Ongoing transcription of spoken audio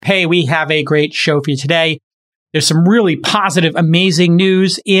Hey, we have a great show for you today. There's some really positive, amazing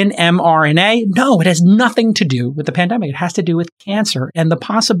news in mRNA. No, it has nothing to do with the pandemic. It has to do with cancer and the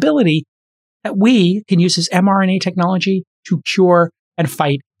possibility that we can use this mRNA technology to cure and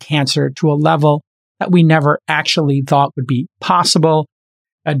fight cancer to a level that we never actually thought would be possible.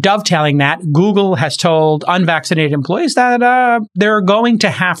 Dovetailing that, Google has told unvaccinated employees that they're going to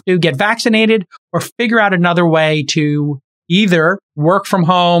have to get vaccinated or figure out another way to either work from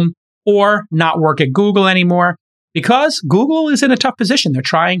home or not work at Google anymore, because Google is in a tough position. They're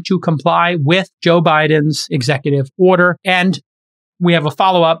trying to comply with Joe Biden's executive order. And we have a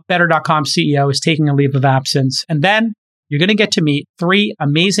follow-up. Better.com CEO is taking a leave of absence. And then you're going to get to meet three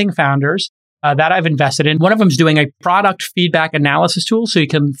amazing founders that I've invested in. One of them is doing a product feedback analysis tool, so you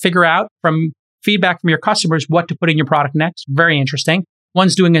can figure out from feedback from your customers what to put in your product next. Very interesting.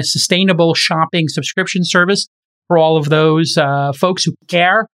 One's doing a sustainable shopping subscription service for all of those folks who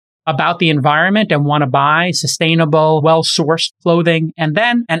care about the environment and want to buy sustainable, well-sourced clothing, and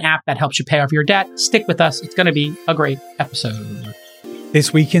then an app that helps you pay off your debt. Stick with us. It's going to be a great episode.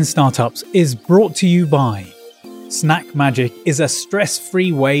 This Week in Startups is brought to you by SnackMagic is a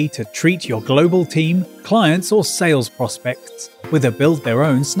stress-free way to treat your global team, clients, or sales prospects with a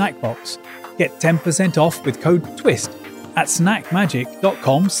build-their-own snack box. Get 10% off with code TWIST at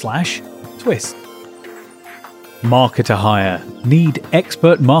snackmagic.com/twist. Marketer Hire. Need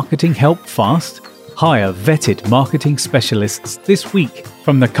expert marketing help fast? Hire vetted marketing specialists this week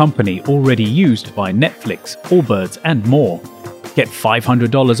from the company already used by Netflix, Allbirds, and more. Get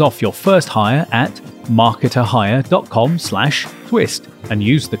 $500 off your first hire at marketerhire.com/twist and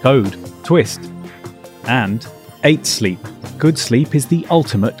use the code TWIST. And 8 Sleep. Good sleep is the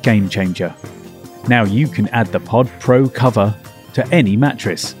ultimate game changer. Now you can add the Pod Pro cover to any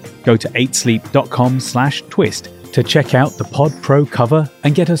mattress. Go to 8sleep.com/twist to check out the Pod Pro cover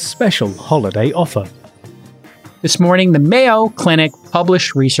and get a special holiday offer. This morning, the Mayo Clinic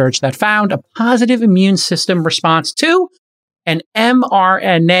published research that found a positive immune system response to an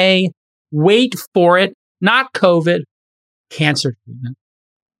mRNA, wait for it, not COVID, cancer treatment.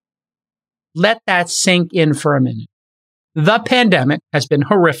 Let that sink in for a minute. The pandemic has been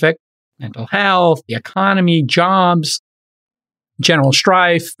horrific. Mental health, the economy, jobs, general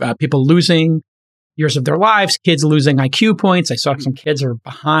strife, people losing years of their lives, kids losing IQ points. I saw some kids are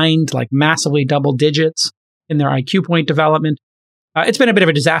behind like massively double digits in their IQ point development. It's been a bit of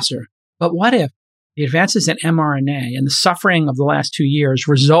a disaster. But what if the advances in mRNA and the suffering of the last 2 years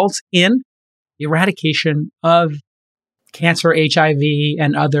results in the eradication of cancer, HIV,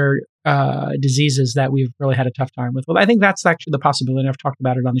 and other diseases that we've really had a tough time with? Well, I think that's actually the possibility. I've talked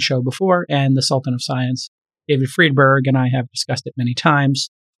about it on the show before, and the Sultan of Science, David Friedberg, and I have discussed it many times.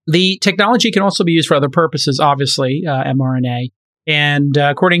 The technology can also be used for other purposes, obviously, mRNA. And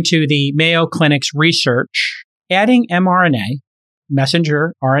according to the Mayo Clinic's research, adding mRNA,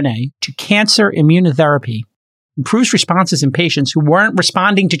 messenger RNA, to cancer immunotherapy improves responses in patients who weren't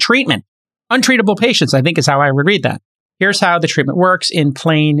responding to treatment. Untreatable patients, I think is how I would read that. Here's how the treatment works in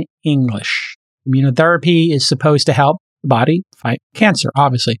plain English. Immunotherapy is supposed to help the body fight cancer,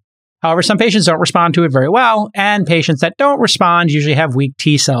 obviously. However, some patients don't respond to it very well, and patients that don't respond usually have weak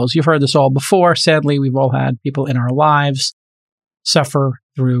T cells. You've heard this all before. Sadly, we've all had people in our lives suffer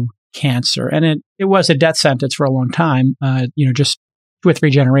through cancer, and it was a death sentence for a long time, just 2 or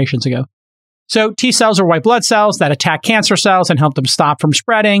 3 generations ago. So T cells are white blood cells that attack cancer cells and help them stop from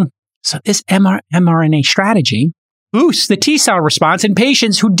spreading. So this mRNA strategy boosts the T cell response in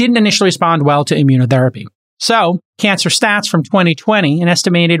patients who didn't initially respond well to immunotherapy. So, cancer stats from 2020, an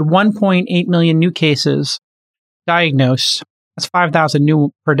estimated 1.8 million new cases diagnosed. That's 5,000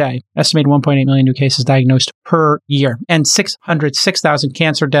 new per day. Estimated 1.8 million new cases diagnosed per year. And 606,000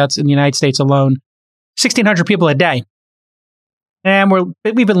 cancer deaths in the United States alone. 1,600 people a day. And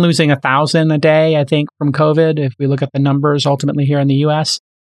we've been losing 1,000 a day, I think, from COVID, if we look at the numbers ultimately here in the U.S.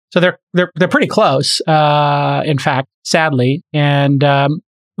 So they're pretty close, in fact, sadly. And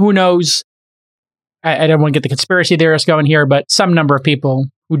who knows? I don't want to get the conspiracy theorists going here, but some number of people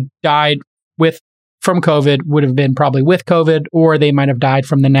who died from COVID would have been probably with COVID, or they might have died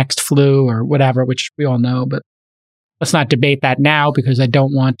from the next flu or whatever, which we all know. But let's not debate that now, because I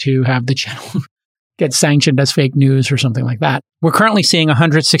don't want to have the channel get sanctioned as fake news or something like that. We're currently seeing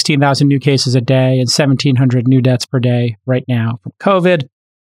 116,000 new cases a day and 1,700 new deaths per day right now from COVID.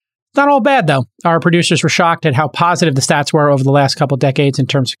 Not all bad, though. Our producers were shocked at how positive the stats were over the last couple of decades in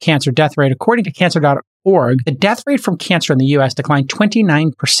terms of cancer death rate. According to cancer.org, the death rate from cancer in the U.S. declined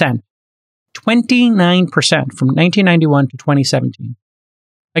 29%. 29% from 1991 to 2017.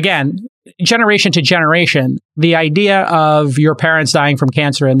 again, generation to generation, the idea of your parents dying from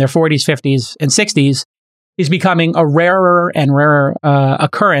cancer in their 40s, 50s, and 60s is becoming a rarer and rarer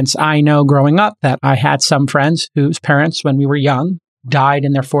occurrence. I know growing up that I had some friends whose parents, when we were young, died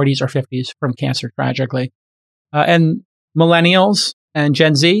in their 40s or 50s from cancer, tragically. And millennials and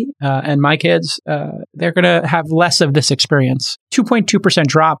Gen Z and my kids, they're going to have less of this experience. 2.2%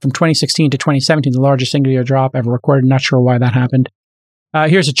 drop from 2016 to 2017, the largest single-year drop ever recorded. Not sure why that happened.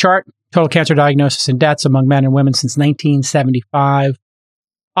 Here's a chart. Total cancer diagnosis and deaths among men and women since 1975.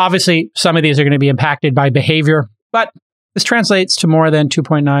 Obviously, some of these are going to be impacted by behavior, but this translates to more than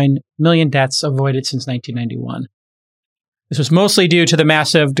 2.9 million deaths avoided since 1991. This was mostly due to the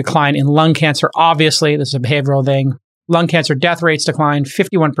massive decline in lung cancer. Obviously, this is a behavioral thing. Lung cancer death rates declined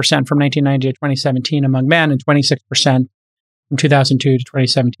 51% from 1990 to 2017 among men and 26% from 2002 to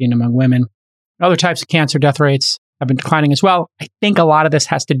 2017 among women. Other types of cancer death rates have been declining as well. I think a lot of this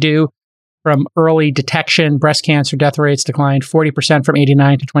has to do from early detection. Breast cancer death rates declined 40% from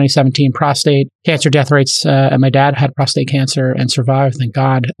 89 to 2017. Prostate cancer death rates, and my dad had prostate cancer and survived, thank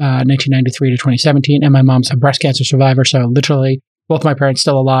God, 1993 to 2017. And my mom's a breast cancer survivor. So literally both my parents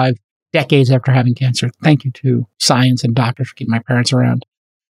still alive decades after having cancer. Thank you to science and doctors for keeping my parents around.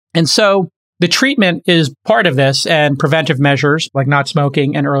 And so the treatment is part of this, and preventive measures like not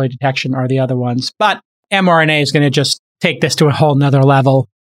smoking and early detection are the other ones. But mRNA is going to just take this to a whole nother level.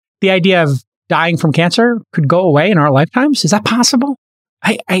 The idea of dying from cancer could go away in our lifetimes. Is that possible?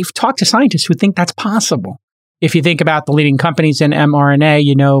 I've talked to scientists who think that's possible. If you think about the leading companies in mRNA,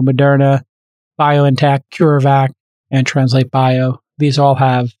 you know, Moderna, BioNTech, CureVac, and Translate Bio. These all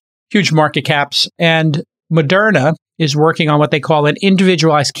have huge market caps. And Moderna is working on what they call an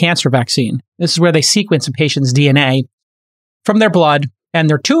individualized cancer vaccine. This is where they sequence a patient's DNA from their blood and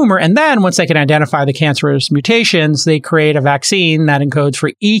their tumor. And then once they can identify the cancerous mutations, they create a vaccine that encodes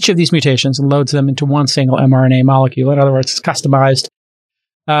for each of these mutations and loads them into one single mRNA molecule. In other words, it's customized.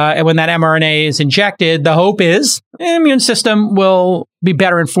 And when that mRNA is injected, the hope is the immune system will be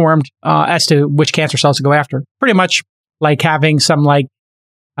better informed as to which cancer cells to go after. Pretty much like having some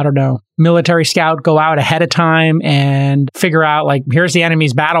military scout go out ahead of time and figure out here's the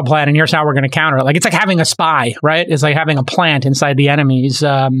enemy's battle plan and here's how we're going to counter it. It's like having a spy, right? It's like having a plant inside the enemy's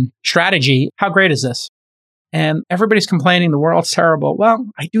strategy. How great is this? And everybody's complaining the world's terrible. Well,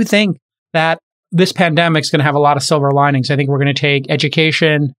 I do think that this pandemic is going to have a lot of silver linings. I think we're going to take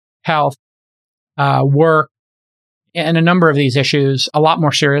education, health, work, and a number of these issues a lot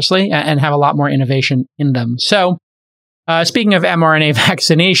more seriously and have a lot more innovation in them. So, speaking of mRNA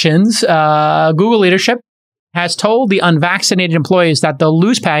vaccinations, Google leadership has told the unvaccinated employees that they'll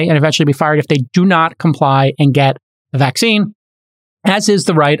lose pay and eventually be fired if they do not comply and get the vaccine, as is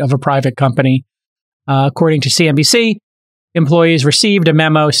the right of a private company. According to CNBC, employees received a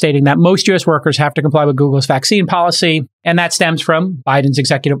memo stating that most U.S. workers have to comply with Google's vaccine policy, and that stems from Biden's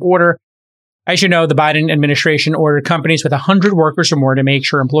executive order. As you know, the Biden administration ordered companies with 100 workers or more to make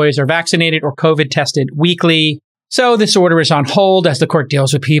sure employees are vaccinated or COVID tested weekly. So this order is on hold as the court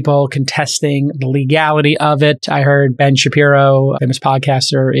deals with people contesting the legality of it. I heard Ben Shapiro, a famous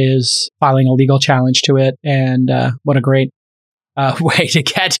podcaster, is filing a legal challenge to it. And what a great way to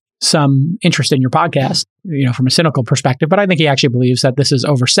get some interest in your podcast, from a cynical perspective. But I think he actually believes that this is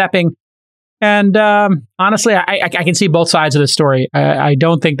overstepping. And honestly, I can see both sides of the story. I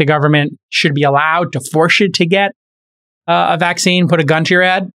don't think the government should be allowed to force you to get a vaccine, put a gun to your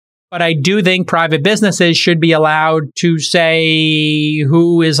head. But I do think private businesses should be allowed to say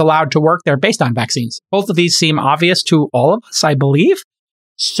who is allowed to work there based on vaccines. Both of these seem obvious to all of us, I believe.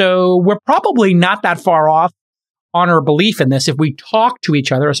 So we're probably not that far off on our belief in this if we talk to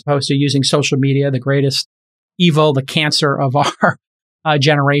each other as opposed to using social media, the greatest evil, the cancer of our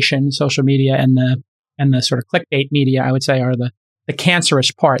generation. Social media and the sort of clickbait media, I would say, are the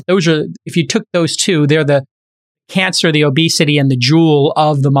cancerous part. Those are, if you took those two, they're the cancer, the obesity, and the jewel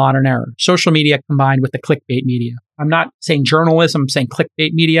of the modern era. Social media combined with the clickbait media. I'm not saying journalism, I'm saying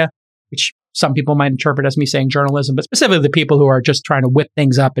clickbait media, which some people might interpret as me saying journalism, but specifically the people who are just trying to whip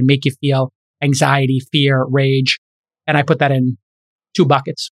things up and make you feel anxiety, fear, rage. And I put that in two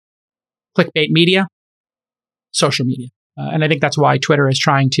buckets: clickbait media, social media. And I think that's why Twitter is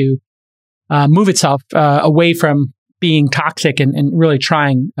trying to move itself away from being toxic and really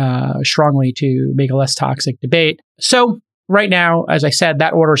trying strongly to make a less toxic debate. So right now, as I said,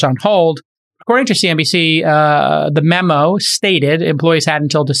 that order is on hold. According to CNBC, the memo stated employees had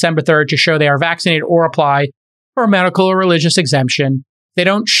until December 3rd to show they are vaccinated or apply for a medical or religious exemption. If they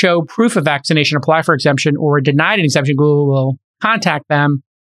don't show proof of vaccination, apply for exemption, or are denied an exemption, Google will contact them.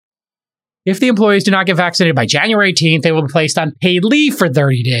 If the employees do not get vaccinated by January 18th, they will be placed on paid leave for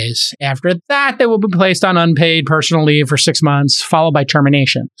 30 days. After that, they will be placed on unpaid personal leave for 6 months, followed by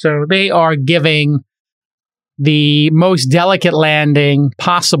termination. So they are giving the most delicate landing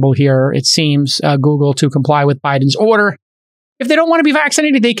possible here, it seems, Google to comply with Biden's order. If they don't want to be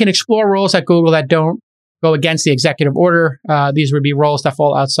vaccinated, they can explore roles at Google that don't go against the executive order. These would be roles that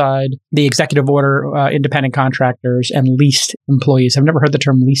fall outside the executive order, independent contractors and leased employees. I've never heard the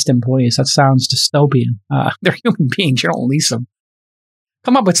term leased employees. That sounds dystopian. They're human beings. You don't lease them.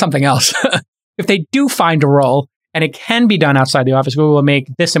 Come up with something else. If they do find a role and it can be done outside the office, Google will make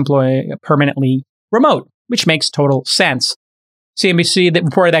this employee permanently remote, which makes total sense. CNBC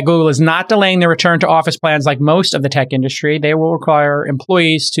reported that Google is not delaying their return to office plans like most of the tech industry. They will require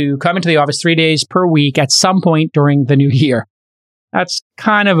employees to come into the office 3 days per week at some point during the new year. That's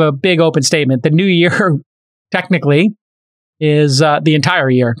kind of a big open statement. The new year, technically, is the entire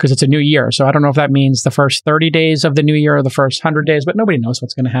year because it's a new year. So I don't know if that means the first 30 days of the new year or the first 100 days, but nobody knows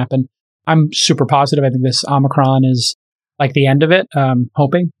what's going to happen. I'm super positive. I think this Omicron is like the end of it.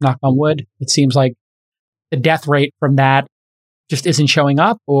 Hoping, knock on wood. It seems like the death rate from that just isn't showing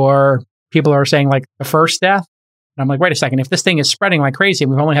up, or people are saying like the first death. And I'm like, wait a second, if this thing is spreading like crazy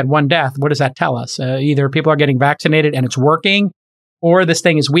and we've only had one death, what does that tell us? Either people are getting vaccinated and it's working, or this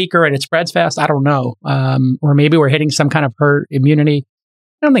thing is weaker and it spreads fast. I don't know. Or maybe we're hitting some kind of herd immunity.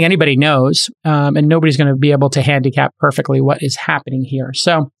 I don't think anybody knows. And nobody's going to be able to handicap perfectly what is happening here.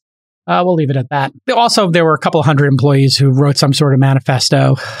 So we'll leave it at that. Also, there were a couple of hundred employees who wrote some sort of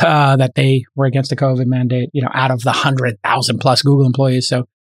manifesto that they were against the COVID mandate, out of the 100,000 plus Google employees. So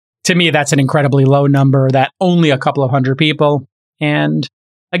to me, that's an incredibly low number, that only a couple of hundred people. And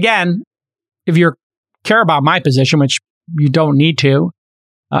again, if you care about my position, which you don't need to,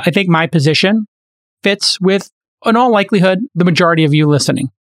 I think my position fits with, in all likelihood, the majority of you listening,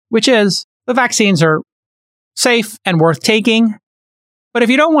 which is the vaccines are safe and worth taking. But if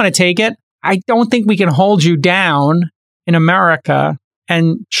you don't want to take it, I don't think we can hold you down in America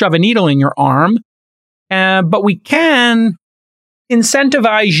and shove a needle in your arm. But we can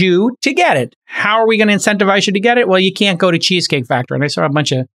incentivize you to get it. How are we going to incentivize you to get it? Well, you can't go to Cheesecake Factory. And I saw a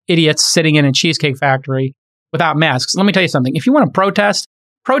bunch of idiots sitting in a Cheesecake Factory without masks. Let me tell you something. If you want to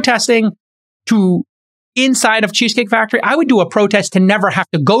protesting to inside of Cheesecake Factory, I would do a protest to never have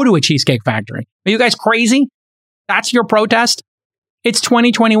to go to a Cheesecake Factory. Are you guys crazy? That's your protest? It's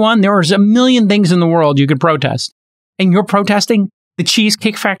 2021. There's a million things in the world you could protest. And you're protesting the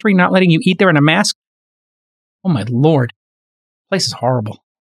Cheesecake Factory not letting you eat there in a mask? Oh, my Lord. Place is horrible.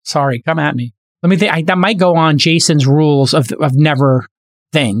 Sorry, come at me. Let me think. That might go on Jason's rules of never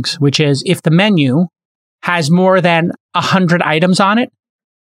things, which is if the menu has more than 100 items on it,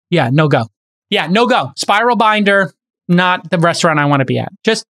 no go. No go. Spiral Binder, not the restaurant I want to be at.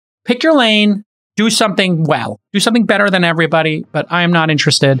 Just pick your lane. Do something well. Do something better than everybody, but I am not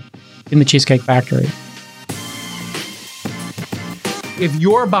interested in the Cheesecake Factory. If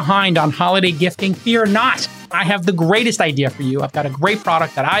you're behind on holiday gifting, fear not. I have the greatest idea for you. I've got a great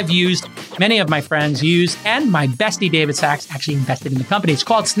product that I've used, many of my friends used, and my bestie David Sachs actually invested in the company. It's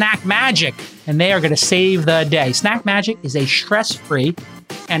called Snack Magic, and they are going to save the day. Snack Magic is a stress-free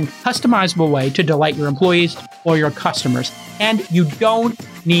and customizable way to delight your employees or your customers. And you don't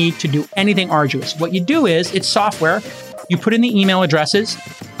need to do anything arduous. What you do is, it's software. You put in the email addresses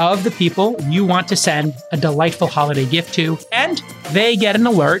of the people you want to send a delightful holiday gift to, and they get an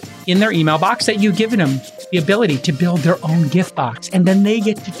alert in their email box that you've given them the ability to build their own gift box. And then they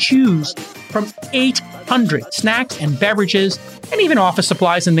get to choose from 800 snacks and beverages and even office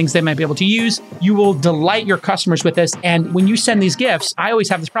supplies and things they might be able to use. You will delight your customers with this. And when you send these gifts, I always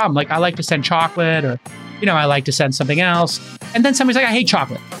have this problem. Like, I like to send chocolate, or I like to send something else. And then somebody's like, I hate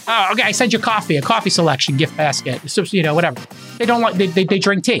chocolate. Oh, okay, I send you a coffee selection gift basket. So, whatever. They don't like, they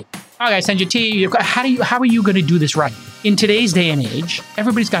drink tea. Okay, I send you tea. How are you going to do this right? In today's day and age,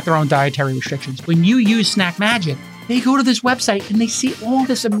 everybody's got their own dietary restrictions. When you use Snack Magic, they go to this website and they see all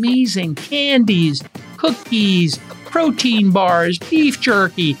this amazing candies, cookies, protein bars, beef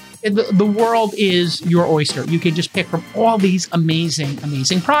jerky. The world is your oyster. You can just pick from all these amazing,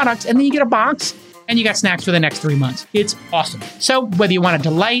 amazing products, and then you get a box and you got snacks for the next 3 months. It's awesome. So whether you want to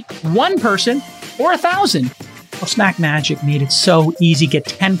delight one person or 1,000, Snack Magic made it so easy. Get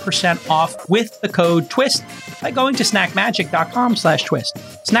 10% off with the code TWIST by going to snackmagic.com/twist.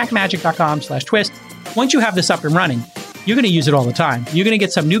 Snackmagic.com/twist. Once you have this up and running, you're going to use it all the time. You're going to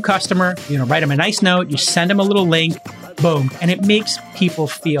get some new customer, write them a nice note, you send them a little link, boom, and it makes people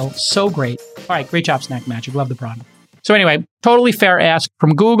feel so great. All right, great job, Snack Magic. Love the product. So anyway, totally fair ask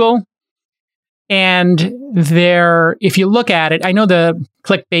from Google. And if you look at it, I know the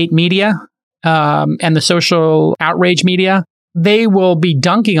clickbait media and the social outrage media, they will be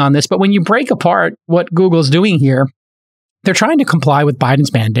dunking on this. But when you break apart what Google's doing here, they're trying to comply with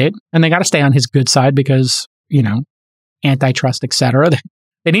Biden's mandate, and they got to stay on his good side because, antitrust, et cetera.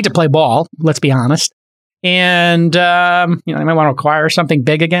 They need to play ball, let's be honest. And, they might want to acquire something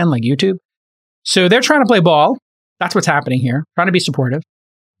big again, like YouTube. So they're trying to play ball. That's what's happening here, trying to be supportive.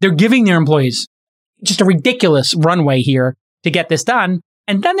 They're giving their employees just a ridiculous runway here to get this done.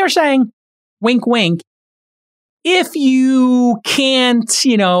 And then they're saying, wink, wink, if you can't,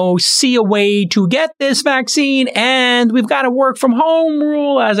 see a way to get this vaccine and we've got a work from home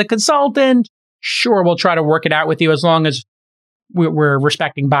rule as a consultant, sure, we'll try to work it out with you as long as we're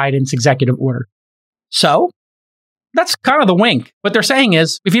respecting Biden's executive order. So that's kind of the wink. What they're saying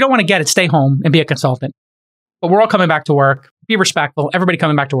is, if you don't want to get it, stay home and be a consultant. But we're all coming back to work. Be respectful. Everybody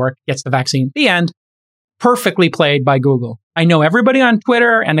coming back to work gets the vaccine. The end. Perfectly played by Google. I know everybody on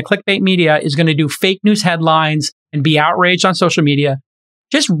Twitter and the clickbait media is going to do fake news headlines and be outraged on social media.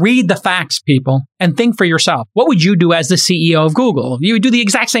 Just read the facts, people, and think for yourself. What would you do as the CEO of Google? You would do the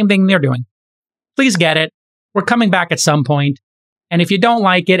exact same thing they're doing. Please get it. We're coming back at some point. And if you don't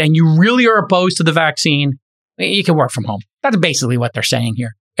like it and you really are opposed to the vaccine, you can work from home. That's basically what they're saying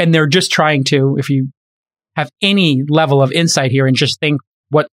here. And they're just trying to, if you have any level of insight here and just think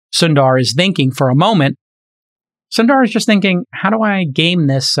what Sundar is thinking for a moment, Sundar is just thinking, how do I game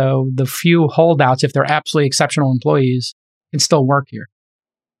this so the few holdouts, if they're absolutely exceptional employees, can still work here?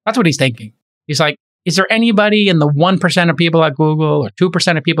 That's what he's thinking. He's like, is there anybody in the 1% of people at Google or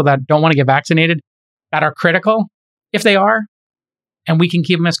 2% of people that don't want to get vaccinated that are critical? If they are, and we can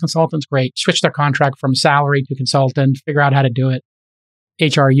keep them as consultants, great. Switch their contract from salary to consultant, figure out how to do it.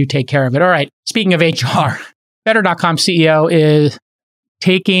 HR, you take care of it. All right. Speaking of HR, Better.com CEO is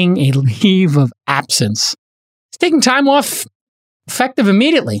taking a leave of absence. He's taking time off effective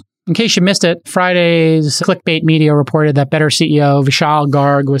immediately. In case you missed it, Friday's clickbait media reported that Better CEO Vishal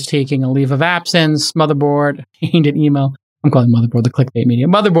Garg was taking a leave of absence. Motherboard, aimed at email. I'm calling Motherboard the clickbait media.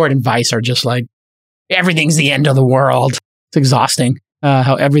 Motherboard and Vice are just like, everything's the end of the world. It's exhausting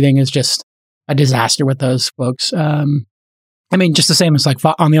how everything is just a disaster with those folks. Just the same as like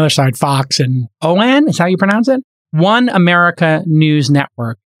on the other side, Fox and ON is how you pronounce it. One America News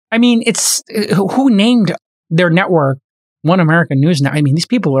Network. It's who named their network One America News Network? These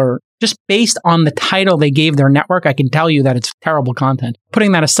people are just based on the title they gave their network. I can tell you that it's terrible content.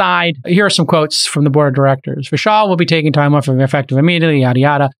 Putting that aside, here are some quotes from the board of directors. Vishal will be taking time off effective immediately, yada,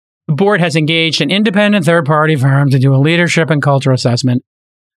 yada. The board has engaged an independent third-party firm to do a leadership and culture assessment.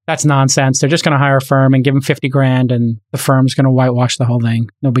 That's nonsense. They're just going to hire a firm and give them $50,000 and the firm's going to whitewash the whole thing.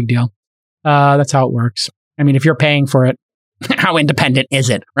 No big deal. That's how it works. If you're paying for it, how independent is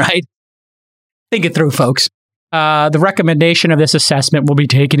it, right? Think it through, folks. The recommendation of this assessment will be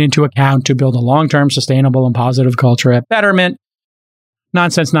taken into account to build a long-term, sustainable, and positive culture at Betterment.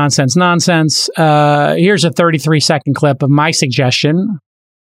 Nonsense, nonsense, nonsense. Here's a 33-second clip of my suggestion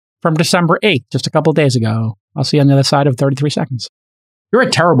from December 8th, just a couple of days ago. I'll see you on the other side of 33 seconds. You're a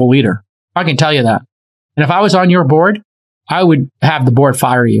terrible leader. I can tell you that. And if I was on your board, I would have the board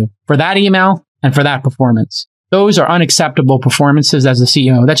fire you for that email and for that performance. Those are unacceptable performances as the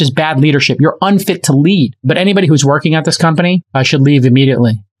CEO. That's just bad leadership. You're unfit to lead. But anybody who's working at this company should leave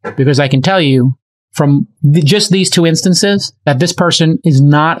immediately. Because I can tell you from just these two instances that this person is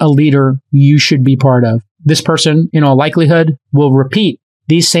not a leader you should be part of. This person, in all likelihood, will repeat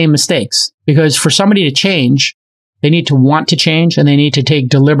these same mistakes. Because for somebody to change, they need to want to change and they need to take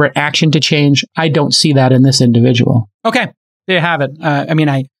deliberate action to change. I don't see that in this individual. Okay, there you have it. I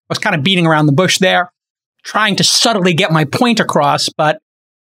was kind of beating around the bush there, trying to subtly get my point across, but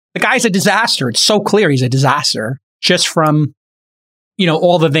the guy's a disaster. It's so clear he's a disaster just from,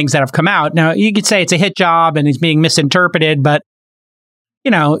 all the things that have come out. Now, you could say it's a hit job and he's being misinterpreted, but,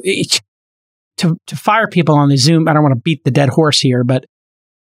 to fire people on the Zoom, I don't want to beat the dead horse here, but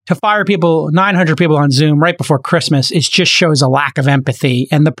to fire 900 people on Zoom right before Christmas, it just shows a lack of empathy.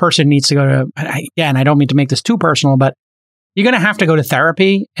 And the person needs to go to, again, I don't mean to make this too personal, but you're going to have to go to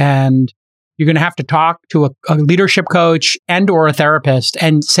therapy and you're going to have to talk to a leadership coach and or a therapist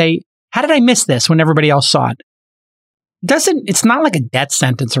and say, how did I miss this when everybody else saw it? It's not like a death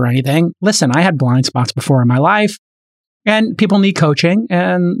sentence or anything. Listen, I had blind spots before in my life. And people need coaching.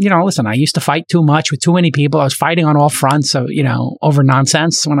 And, listen, I used to fight too much with too many people. I was fighting on all fronts, over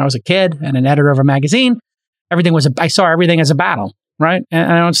nonsense when I was a kid and an editor of a magazine. I saw everything as a battle, right?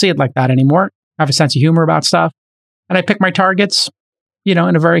 And I don't see it like that anymore. I have a sense of humor about stuff. And I pick my targets, in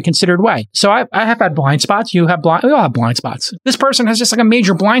a very considered way. So I have had blind spots. We all have blind spots. This person has just like a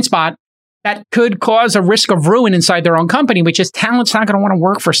major blind spot that could cause a risk of ruin inside their own company, which is talent's not going to want to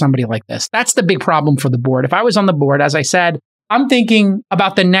work for somebody like this. That's the big problem for the board. If I was on the board, as I said, I'm thinking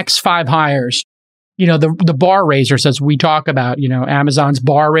about the next 5 hires. The bar raisers, as we talk about, Amazon's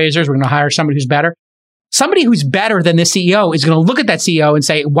bar raisers, we're going to hire somebody who's better. Somebody who's better than the CEO is going to look at that CEO and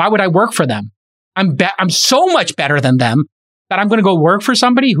say, why would I work for them? I'm so much better than them that I'm going to go work for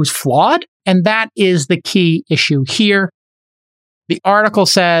somebody who's flawed. And that is the key issue here. The article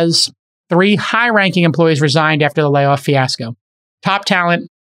says 3 high-ranking employees resigned after the layoff fiasco. Top talent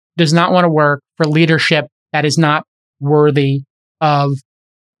does not want to work for leadership that is not worthy of,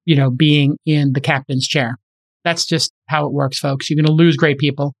 being in the captain's chair. That's just how it works, folks. You're going to lose great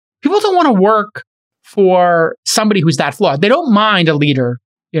people. People don't want to work for somebody who's that flawed. They don't mind a leader,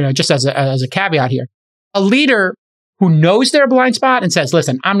 just as a caveat here. A leader who knows their blind spot and says,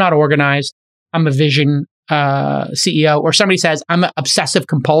 listen, I'm not organized. I'm a vision CEO. Or somebody says, I'm obsessive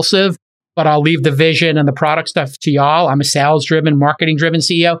compulsive, but I'll leave the vision and the product stuff to y'all. I'm a sales-driven, marketing-driven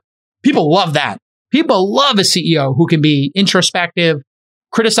CEO. People love that. People love a CEO who can be introspective,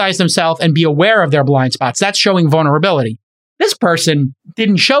 criticize themselves, and be aware of their blind spots. That's showing vulnerability. This person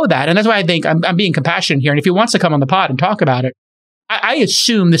didn't show that. And that's why I think I'm being compassionate here. And if he wants to come on the pod and talk about it, I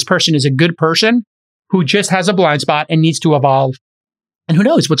assume this person is a good person who just has a blind spot and needs to evolve. And who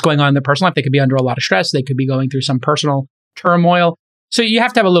knows what's going on in their personal life? They could be under a lot of stress. They could be going through some personal turmoil. So you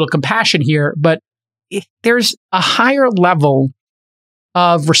have to have a little compassion here. But there's a higher level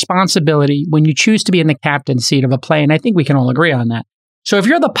of responsibility when you choose to be in the captain's seat of a plane. I think we can all agree on that. So if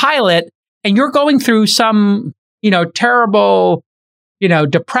you're the pilot and you're going through some, terrible,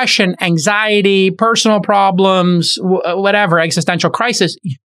 depression, anxiety, personal problems, whatever, existential crisis,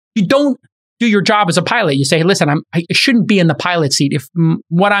 you don't do your job as a pilot. You say, hey, listen, I shouldn't be in the pilot seat. If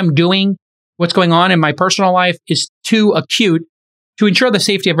what I'm doing, what's going on in my personal life is too acute to ensure the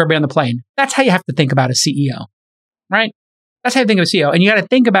safety of everybody on the plane. That's how you have to think about a CEO, right? That's how you think of a CEO. And you got to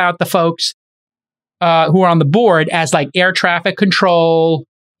think about the folks who are on the board as like air traffic control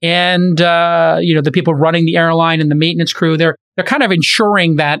and, the people running the airline and the maintenance crew. They're kind of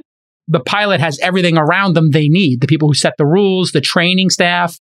ensuring that the pilot has everything around them they need. The people who set the rules, the training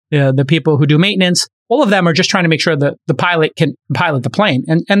staff, the people who do maintenance, all of them are just trying to make sure that the pilot can pilot the plane.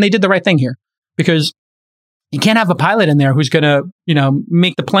 And they did the right thing here, because you can't have a pilot in there who's going to,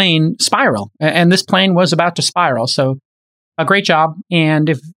 make the plane spiral. And this plane was about to spiral. So a great job. And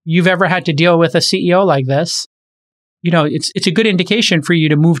if you've ever had to deal with a CEO like this, it's a good indication for you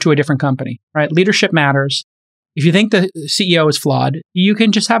to move to a different company, right? Leadership matters. If you think the CEO is flawed, you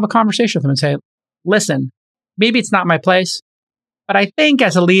can just have a conversation with them and say, listen, maybe it's not my place, but I think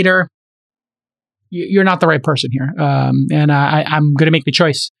as a leader, you're not the right person here. And I'm going to make the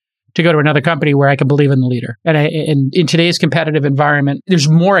choice to go to another company where I can believe in the leader. And in today's competitive environment, there's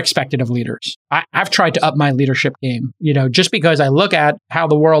more expected of leaders. I've tried to up my leadership game, just because I look at how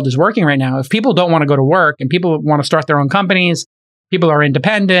the world is working right now. If people don't want to go to work and people want to start their own companies, people are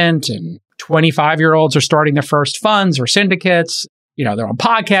independent, and 25-year-olds are starting their first funds or syndicates, their own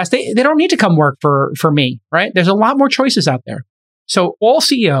podcasts. They don't need to come work for me, right? There's a lot more choices out there. So all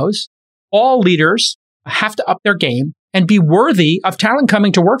CEOs, all leaders have to up their game and be worthy of talent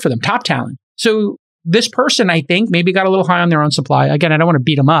coming to work for them, top talent. So this person, I think, maybe got a little high on their own supply. Again, I don't want to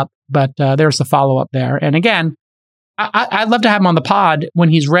beat him up, but there's the follow-up there. And again, I'd love to have him on the pod when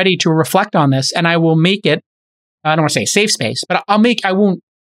he's ready to reflect on this, and I will make it, I don't want to say a safe space, but I won't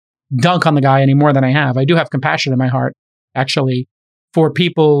dunk on the guy any more than I have. I do have compassion in my heart, actually, for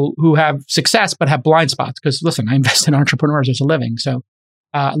people who have success but have blind spots. Because listen, I invest in entrepreneurs as a living. So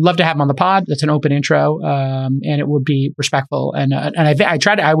I'd love to have him on the pod. That's an open intro, and it would be respectful. And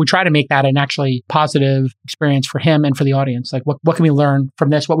I would try to make that an actually positive experience for him and for the audience. Like, what can we learn from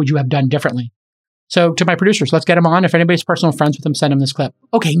this? What would you have done differently? So to my producers, let's get him on. If anybody's personal friends with him, send him this clip.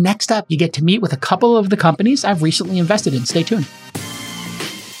 Okay, next up, you get to meet with a couple of the companies I've recently invested in. Stay tuned.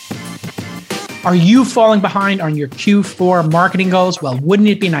 Are you falling behind on your Q4 marketing goals? Well, wouldn't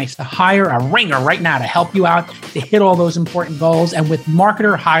it be nice to hire a ringer right now to help you out to hit all those important goals? And with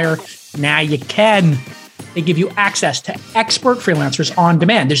Marketer Hire, now you can. They give you access to expert freelancers on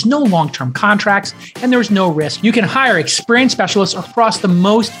demand. There's no long-term contracts and there's no risk. You can hire experienced specialists across the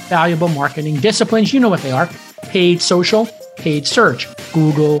most valuable marketing disciplines. You know what they are: paid social, paid search,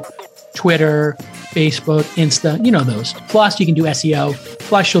 Google, Twitter, Facebook, Insta, you know those. Plus, you can do SEO.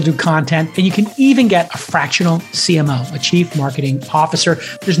 Plus, you'll do content. And you can even get a fractional CMO, a chief marketing officer.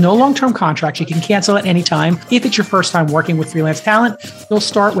 There's no long-term contracts. You can cancel at any time. If it's your first time working with freelance talent, they'll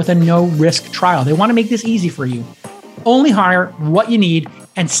start with a no-risk trial. They want to make this easy for you. Only hire what you need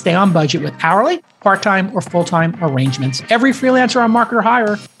and stay on budget with hourly, part-time, or full-time arrangements. Every freelancer on Marketer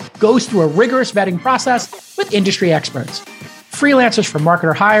Hire goes through a rigorous vetting process with industry experts. Freelancers for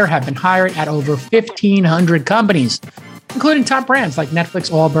Marketer Hire have been hired at over 1,500 companies, including top brands like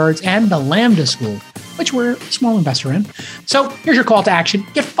Netflix, Allbirds, and the Lambda School, which we're a small investor in. So here's your call to action.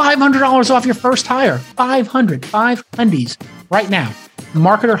 Get $500 off your first hire. 500 right now.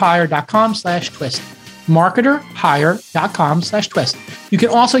 MarketerHire.com/twist. MarketerHire.com/twist. You can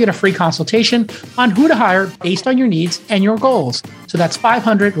also get a free consultation on who to hire based on your needs and your goals. So that's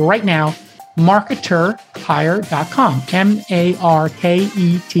 500 right now. MarketerHire.com.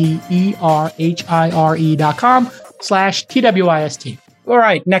 MarketerHire.com/TWIST. All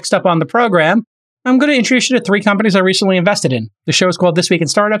right, next up on the program, I'm going to introduce you to 3 companies I recently invested in. The show is called This Week in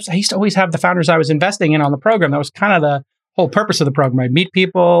Startups. I used to always have the founders I was investing in on the program. That was kind of the whole purpose of the program. I'd meet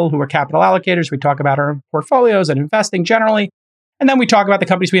people who were capital allocators. We talk about our portfolios and investing generally. And then we talk about the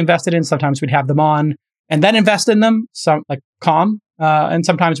companies we invested in. Sometimes we'd have them on and then invest in them, some like Calm. And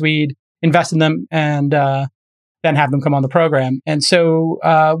sometimes we'd invest in them and then have them come on the program. And so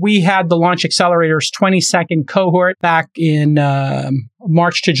we had the Launch Accelerator's 22nd cohort back in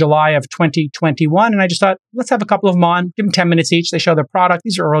March to July of 2021. And I just thought, let's have a couple of them on, give them 10 minutes each. They show their product.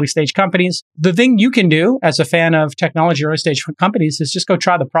 These are early stage companies. The thing you can do as a fan of technology early stage companies is just go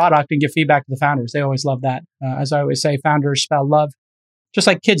try the product and give feedback to the founders. They always love that. As I always say, founders spell love just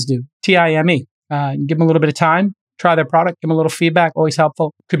like kids do, TIME. Give them a little bit of time, try their product, give them a little feedback, always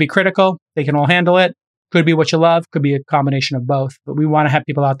helpful. Could be critical. They can all handle it. Could be what you love, could be a combination of both. But we want to have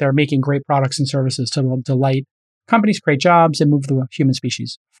people out there making great products and services to delight companies, create jobs, and move the human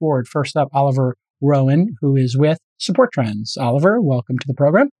species forward. First up, Oliver Rowan, who is with Support Trends. Oliver, welcome to the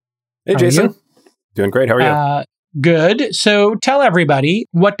program. Hey, Jason. Doing great. How are you? Good. So tell everybody,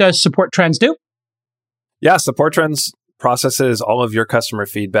 what does Support Trends do? Yeah, Support Trends processes all of your customer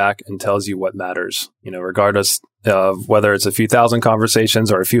feedback and tells you what matters, regardless of whether it's a few thousand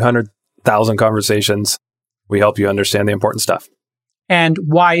conversations or a few 100,000 conversations. We help you understand the important stuff. And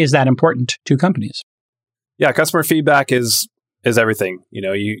why is that important to companies? Yeah, customer feedback is everything.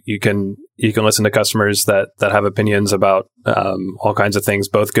 You can listen to customers that have opinions about all kinds of things,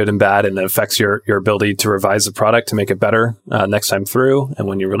 both good and bad, and it affects your ability to revise the product to make it better next time through. And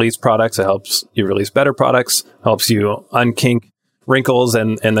when you release products, it helps you release better products, helps you unkink wrinkles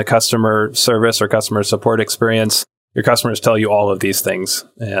in the customer service or customer support experience. Your customers tell you all of these things,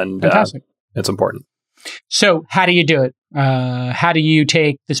 and it's important. So how do you do it? How do you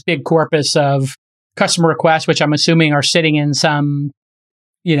take this big corpus of customer requests, which I'm assuming are sitting in some,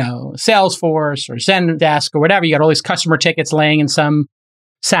 Salesforce or Zendesk or whatever? You got all these customer tickets laying in some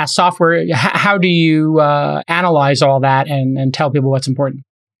SaaS software. How do you analyze all that and tell people what's important?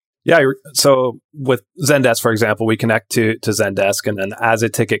 Yeah. So with Zendesk, for example, we connect to Zendesk, and then as a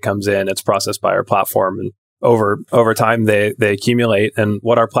ticket comes in, it's processed by our platform. And over time, they accumulate. And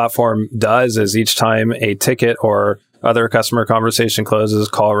what our platform does is each time a ticket or other customer conversation closes,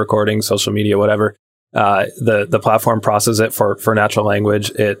 call recording, social media, whatever, the platform processes it for natural language.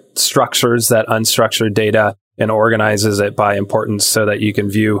 It structures that unstructured data and organizes it by importance so that you can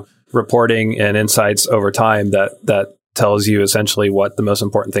view reporting and insights over time that tells you essentially what the most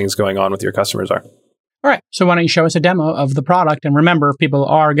important things going on with your customers are. All right. So why don't you show us a demo of the product? And remember, people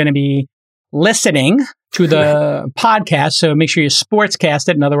are going to be listening to the podcast, so make sure you sportscast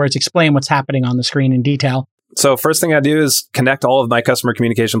it. In other words, explain what's happening on the screen in detail. So first thing I do is connect all of my customer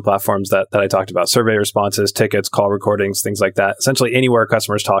communication platforms that I talked about, survey responses, tickets, call recordings, things like that, essentially anywhere a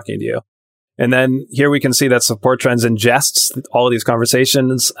customer is talking to you. And then here we can see that Support Trends ingests all of these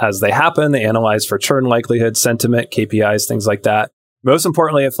conversations as they happen. They analyze for churn likelihood, sentiment, KPIs, things like that. Most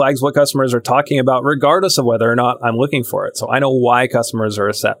importantly, it flags what customers are talking about, regardless of whether or not I'm looking for it. So I know why customers are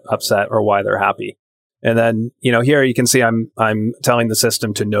upset or why they're happy. And then, here you can see I'm telling the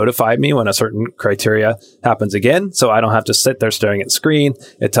system to notify me when a certain criteria happens again. So I don't have to sit there staring at the screen.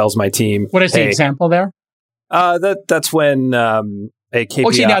 It tells my team. What is the example there? That's when a KPI. Oh,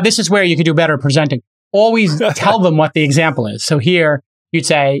 see, now this is where you could do better presenting. Always tell them what the example is. So here you'd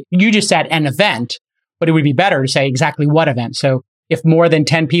say, you just said an event, but it would be better to say exactly what event. So if more than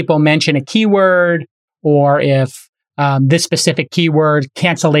 10 people mention a keyword, or if this specific keyword,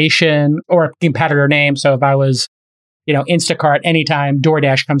 cancellation, or a competitor name. So if I was, Instacart, anytime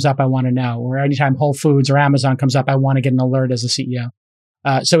DoorDash comes up, I want to know. Or anytime Whole Foods or Amazon comes up, I want to get an alert as a CEO.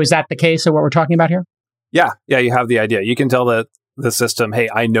 So is that the case of what we're talking about here? Yeah, you have the idea. You can tell the system, hey,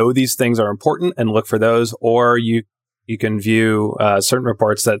 I know these things are important and look for those. Or you can view certain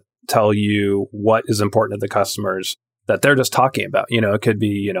reports that tell you what is important to the customers that they're just talking about. It could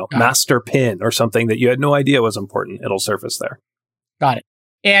be, master pin or something that you had no idea was important. It'll surface there. Got it.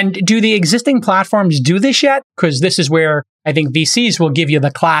 And do the existing platforms do this yet? Because this is where I think VCs will give you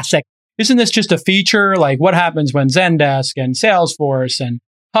the classic, isn't this just a feature? Like what happens when Zendesk and Salesforce and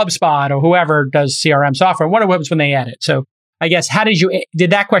HubSpot or whoever does CRM software, what happens when they add it? So I guess,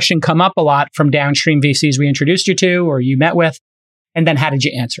 did that question come up a lot from downstream VCs we introduced you to or you met with? And then how did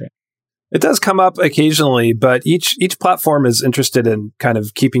you answer it? It does come up occasionally, but each platform is interested in kind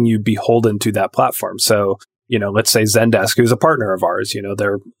of keeping you beholden to that platform. So, let's say Zendesk, who's a partner of ours,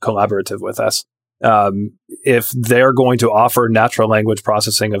 they're collaborative with us. If they're going to offer natural language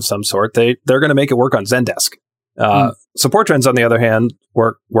processing of some sort, they're going to make it work on Zendesk. Support Trends, on the other hand,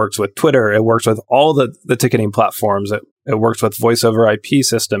 works with Twitter. It works with all the ticketing platforms. It works with voice over IP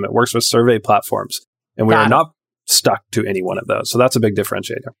system. It works with survey platforms. And we are not stuck to any one of those. So that's a big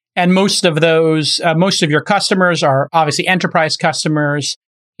differentiator. And most of your customers are obviously enterprise customers,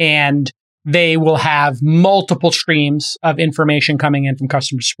 and they will have multiple streams of information coming in from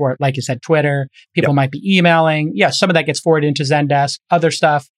customer support. Like you said, Twitter, people might be emailing. Yeah, some of that gets forwarded into Zendesk. Other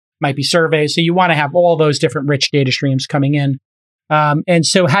stuff might be surveys. So you want to have all those different rich data streams coming in. And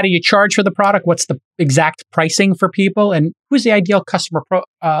so how do you charge for the product? What's the exact pricing for people? And who's the ideal customer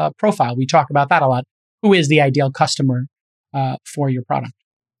profile? We talk about that a lot. Who is the ideal customer for your product?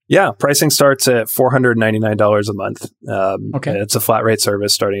 Yeah, pricing starts at $499 a month. Okay, it's a flat rate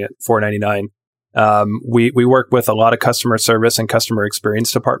service starting at $499. We work with a lot of customer service and customer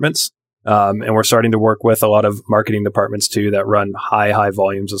experience departments, and we're starting to work with a lot of marketing departments too that run high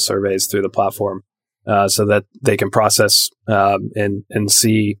volumes of surveys through the platform, so that they can process and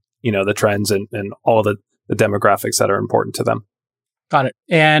see the trends and all the demographics that are important to them. Got it.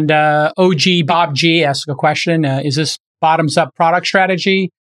 And OG Bob G asked a question: is this bottoms up product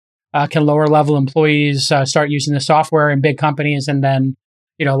strategy? Can lower level employees start using the software in big companies and then,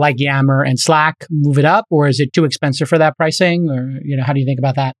 like Yammer and Slack, move it up? Or is it too expensive for that pricing? Or, how do you think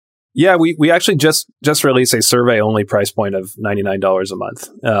about that? Yeah, we actually just released a survey only price point of $99 a month.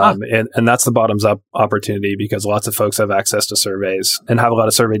 And that's the bottoms up opportunity because lots of folks have access to surveys and have a lot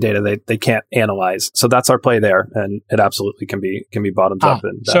of survey data they can't analyze. So that's our play there. And it absolutely can be bottoms up.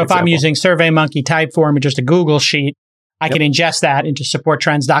 So if I'm using SurveyMonkey Typeform or just a Google sheet, I can ingest that into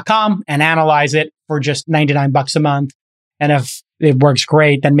supporttrends.com and analyze it for just $99 a month. And if it works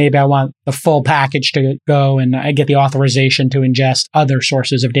great, then maybe I want the full package to go and I get the authorization to ingest other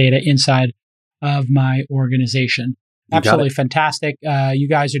sources of data inside of my organization. Absolutely fantastic. You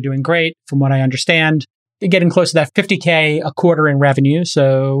guys are doing great from what I understand. You're getting close to that $50K a quarter in revenue.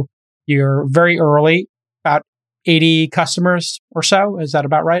 So you're very early, about 80 customers or so. Is that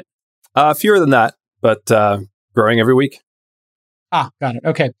about right? Fewer than that, but growing every week. Got it.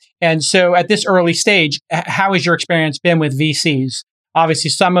 Okay. And so at this early stage, how has your experience been with VCs? Obviously,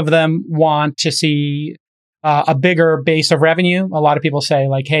 some of them want to see a bigger base of revenue. A lot of people say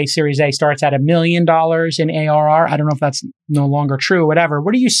like, hey, Series A starts at $1 million in ARR. I don't know if that's no longer true, whatever.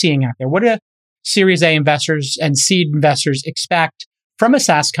 What are you seeing out there? What do Series A investors and seed investors expect from a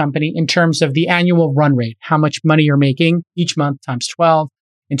SaaS company in terms of the annual run rate? How much money you're making each month times 12?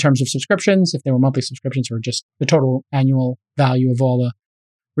 In terms of subscriptions, if they were monthly subscriptions or just the total annual value of all the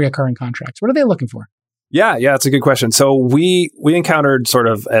reoccurring contracts. What are they looking for? Yeah, it's a good question. So we encountered sort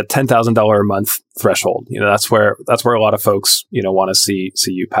of a $10,000 a month threshold. That's where a lot of folks, want to see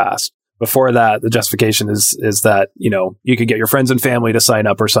you pass. Before that, the justification is that, you could get your friends and family to sign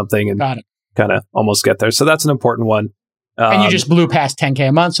up or something and kind of almost get there. So that's an important one. And you just blew past 10K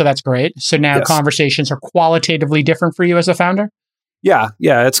a month. So that's great. So now conversations are qualitatively different for you as a founder? Yeah,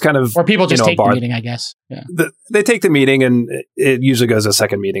 it's kind of... Or people just take the meeting, I guess. Yeah. They take the meeting and it usually goes a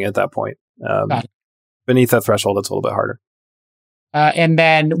second meeting at that point. Beneath that threshold, it's a little bit harder. And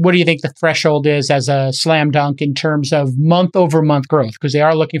then what do you think the threshold is as a slam dunk in terms of month-over-month growth? Because they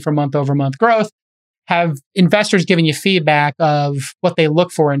are looking for month-over-month growth. Have investors given you feedback of what they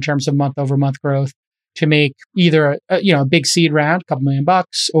look for in terms of month-over-month growth to make either a big seed round, a couple $1 million,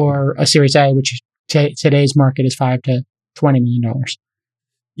 or a Series A, which today's market is $5 to $20 million?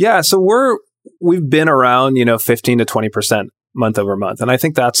 Yeah, so we've been around 15 to 20% month over month, and I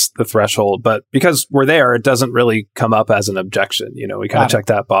think that's the threshold. But because we're there, it doesn't really come up as an objection. We kind of check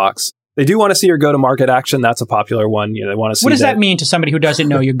that box. They do want to see your go-to-market action. That's a popular one. They want to see. What does that mean to somebody who doesn't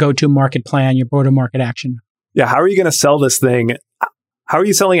know your go-to-market plan, your go-to-market action? Yeah, how are you going to sell this thing? How are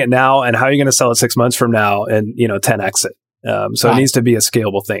you selling it now, and how are you going to sell it 6 months from now and 10x it? It needs to be a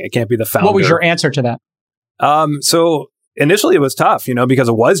scalable thing. It can't be the founder. What was your answer to that? So initially it was tough, because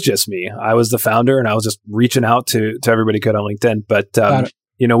it was just me. I was the founder and I was just reaching out to everybody good on LinkedIn. But,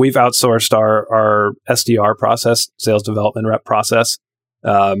 we've outsourced our SDR process, sales development rep process,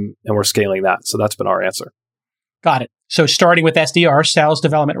 and we're scaling that. So that's been our answer. Got it. So starting with SDR, sales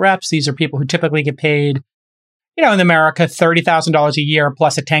development reps, these are people who typically get paid in America, $30,000 a year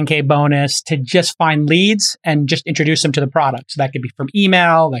plus a 10K bonus to just find leads and just introduce them to the product. So that could be from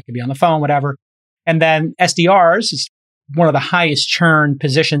email, that could be on the phone, whatever. And then SDRs is one of the highest churn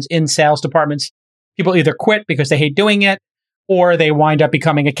positions in sales departments. People either quit because they hate doing it, or they wind up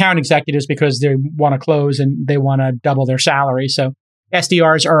becoming account executives because they want to close and they want to double their salary. So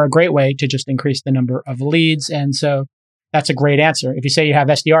SDRs are a great way to just increase the number of leads. And so that's a great answer. If you say you have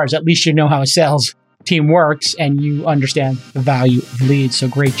SDRs, at least you know how a sales team works and you understand the value of leads. So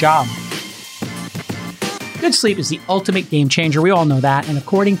great job. Good sleep is the ultimate game changer. We all know that. And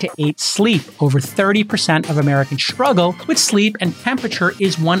according to 8 Sleep, over 30% of Americans struggle with sleep, and temperature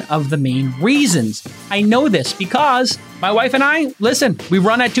is one of the main reasons. I know this because my wife and I, we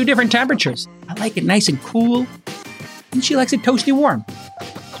run at 2 different temperatures. I like it nice and cool, and she likes it toasty warm.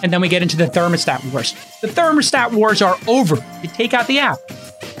 And then we get into the thermostat wars. The thermostat wars are over. You take out the app.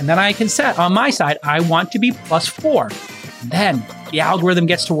 And then I can set on my side, I want to be +4. And then the algorithm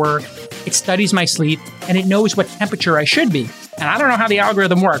gets to work. It studies my sleep and it knows what temperature I should be. And I don't know how the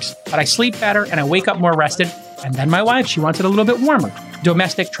algorithm works, but I sleep better and I wake up more rested. And then my wife, she wants it a little bit warmer.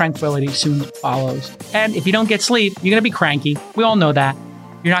 Domestic tranquility soon follows. And if you don't get sleep, you're going to be cranky. We all know that.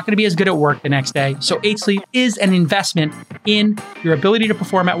 You're not going to be as good at work the next day. So 8 Sleep is an investment in your ability to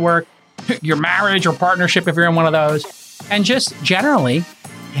perform at work, your marriage or partnership if you're in one of those, and just generally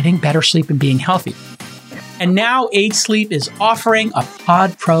getting better sleep and being healthy. And now 8 Sleep is offering a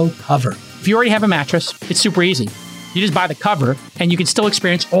Pod Pro cover. If you already have a mattress, it's super easy. You just buy the cover and you can still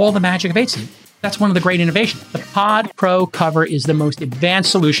experience all the magic of 8 Sleep. That's one of the great innovations. The Pod Pro cover is the most advanced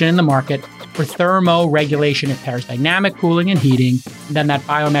solution in the market for thermoregulation. It pairs dynamic cooling and heating, and then that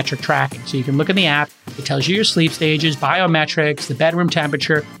biometric tracking. So you can look in the app, it tells you your sleep stages, biometrics, the bedroom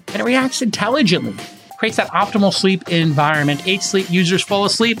temperature, and it reacts intelligently. Creates that optimal sleep environment. 8 Sleep users fall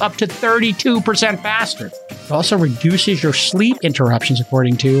asleep up to 32% faster. It also reduces your sleep interruptions,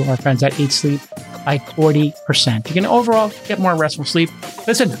 according to our friends at 8 Sleep, by 40%. You can overall get more restful sleep.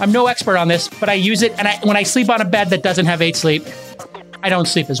 Listen, I'm no expert on this, but I use it, and when I sleep on a bed that doesn't have 8 Sleep, I don't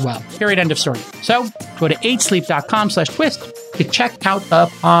sleep as well. Period. End of story. So go to 8sleep.com/twist to check out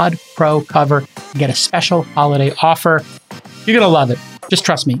the Pod Pro cover and get a special holiday offer. You're going to love it. Just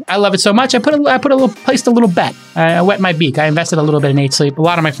trust me. I love it so much. I placed a little bet. I wet my beak. I invested a little bit in 8 Sleep. A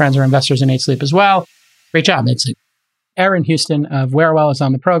lot of my friends are investors in 8 Sleep as well. Great job, 8 Sleep. Erin Houston of Wearwell is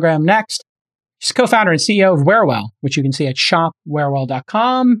on the program next. She's co-founder and CEO of Wearwell, which you can see at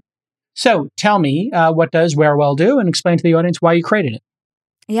shopwearwell.com. So tell me, what does Wearwell do, and explain to the audience why you created it.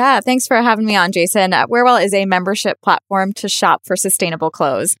 Yeah, thanks for having me on, Jason. Wearwell is a membership platform to shop for sustainable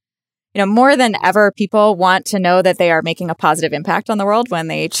clothes. More than ever, people want to know that they are making a positive impact on the world when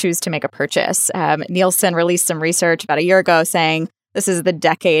they choose to make a purchase. Nielsen released some research about a year ago saying this is the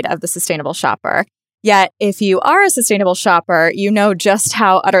decade of the sustainable shopper. Yet, if you are a sustainable shopper, you know just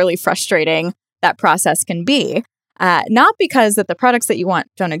how utterly frustrating that process can be. Not because that the products that you want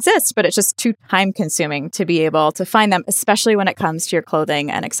don't exist, but it's just too time-consuming to be able to find them, especially when it comes to your clothing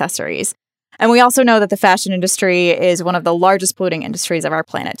and accessories. And we also know that the fashion industry is one of the largest polluting industries of our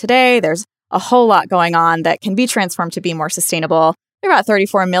planet today. There's a whole lot going on that can be transformed to be more sustainable. There are about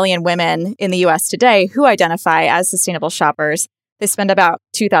 34 million women in the U.S. today who identify as sustainable shoppers. They spend about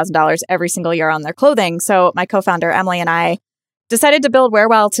 $2,000 every single year on their clothing. So my co-founder, Emily, and I decided to build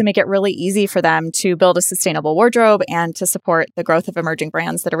Wearwell to make it really easy for them to build a sustainable wardrobe and to support the growth of emerging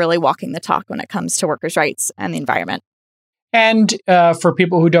brands that are really walking the talk when it comes to workers' rights and the environment. And for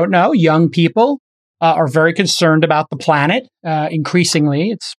people who don't know, young people are very concerned about the planet.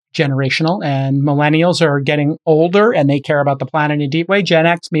 Increasingly, it's generational, and millennials are getting older and they care about the planet in a deep way. Gen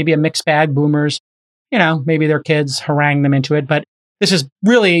X, maybe a mixed bag. Boomers, maybe their kids harangue them into it. But this is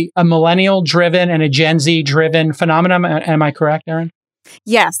really a millennial-driven and a Gen Z-driven phenomenon. Am I correct, Erin?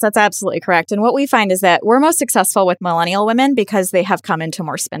 Yes, that's absolutely correct. And what we find is that we're most successful with millennial women because they have come into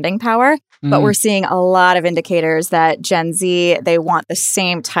more spending power. But we're seeing a lot of indicators that Gen Z, they want the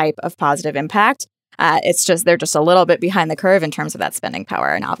same type of positive impact. It's just they're just a little bit behind the curve in terms of that spending power,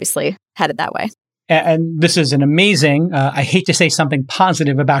 and obviously headed that way. And this is an amazing, I hate to say something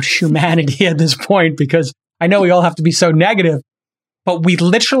positive about humanity at this point, because I know we all have to be so negative, but we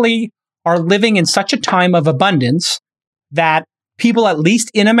literally are living in such a time of abundance that people, at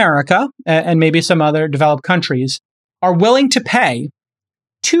least in America and maybe some other developed countries, are willing to pay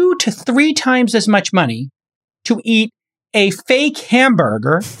 2 to 3 times as much money to eat a fake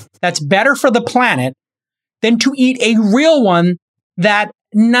hamburger that's better for the planet than to eat a real one that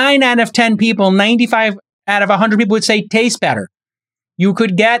 9 out of 10 people, 95 out of 100 people would say tastes better. You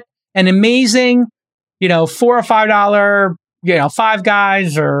could get an amazing, $4 or $5, Five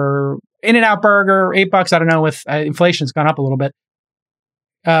Guys or In-N-Out Burger, $8. I don't know, with inflation's gone up a little bit.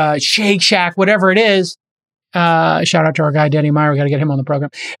 Shake Shack, whatever it is. Shout out to our guy, Danny Meyer. We got to get him on the program.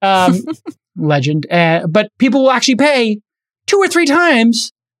 Legend. But people will actually pay 2 or 3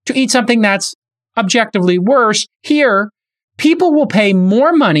 times to eat something that's objectively worse. Here, people will pay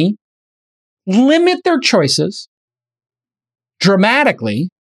more money, limit their choices dramatically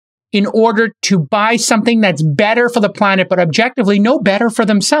in order to buy something that's better for the planet, but objectively no better for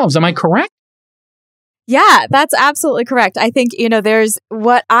themselves. Am I correct? Yeah, that's absolutely correct. I think, there's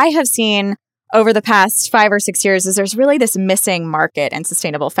what I have seen over the past 5 or 6 years is there's really this missing market in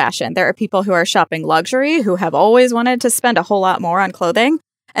sustainable fashion. There are people who are shopping luxury who have always wanted to spend a whole lot more on clothing,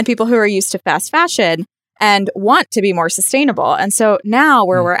 and people who are used to fast fashion and want to be more sustainable. And so now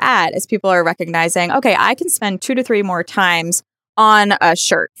where we're at is people are recognizing, okay, I can spend 2 to 3 more times on a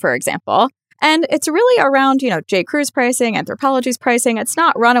shirt, for example. And it's really around, J. Crew's pricing, Anthropologie's pricing. It's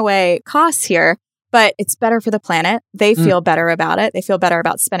not runaway costs here, but it's better for the planet. They feel better about it. They feel better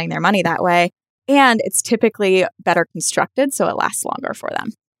about spending their money that way. And it's typically better constructed, so it lasts longer for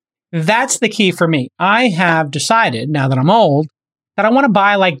them. That's the key for me. I have decided, now that I'm old, that I want to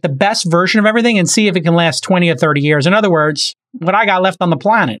buy like the best version of everything and see if it can last 20 or 30 years. In other words, what I got left on the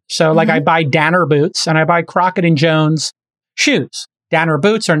planet. So like I buy Danner boots and I buy Crockett & Jones shoes. Danner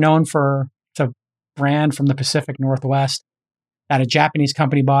boots are known for, it's a brand from the Pacific Northwest that a Japanese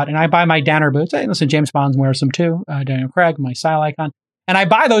company bought. And I buy my Danner boots. Hey, listen, James Bond wears them too. Daniel Craig, my style icon. And I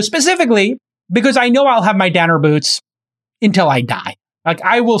buy those specifically because I know I'll have my Danner boots until I die. Like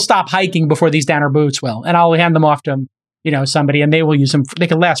I will stop hiking before these Danner boots will. And I'll hand them off to somebody and they will use them. They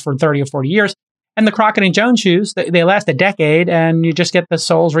can last for 30 or 40 years. And the Crockett & Jones shoes, they last a decade and you just get the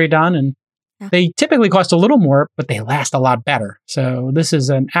soles redone and they typically cost a little more, but they last a lot better. So this is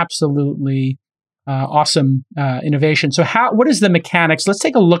an absolutely awesome innovation. So what is the mechanics? Let's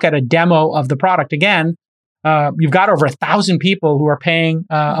take a look at a demo of the product. Again, you've got over 1,000 people who are paying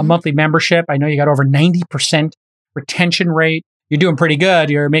a monthly membership. I know you got over 90% retention rate. You're doing pretty good.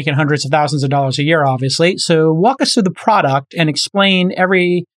 You're making hundreds of thousands of dollars a year, obviously. So walk us through the product and explain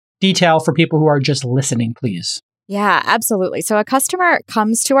every detail for people who are just listening, please. Yeah, absolutely. So a customer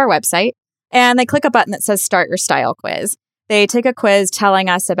comes to our website and they click a button that says Start Your Style Quiz. They take a quiz telling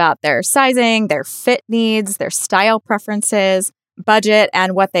us about their sizing, their fit needs, their style preferences, budget,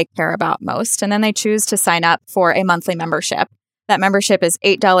 and what they care about most. And then they choose to sign up for a monthly membership. That membership is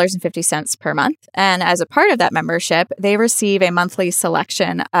 $8.50 per month. And as a part of that membership, they receive a monthly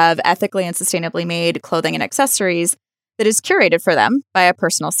selection of ethically and sustainably made clothing and accessories that is curated for them by a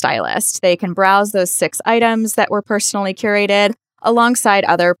personal stylist. They can browse those 6 items that were personally curated alongside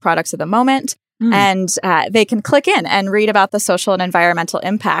other products of the moment. And they can click in and read about the social and environmental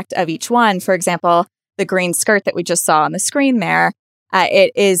impact of each one. For example, the green skirt that we just saw on the screen there,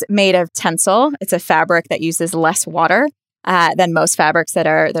 it is made of Tencel. It's a fabric that uses less water than most fabrics that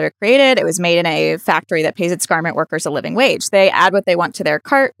are created. It was made in a factory that pays its garment workers a living wage. They add what they want to their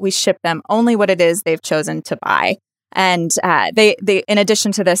cart. We ship them only what it is they've chosen to buy. And they in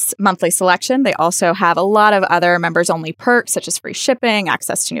addition to this monthly selection, they also have a lot of other members-only perks, such as free shipping,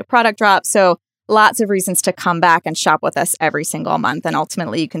 access to new product drops. So lots of reasons to come back and shop with us every single month. And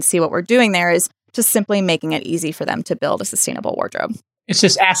ultimately, you can see what we're doing there is just simply making it easy for them to build a sustainable wardrobe. It's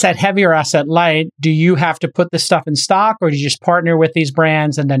just asset heavy or asset light. Do you have to put this stuff in stock or do you just partner with these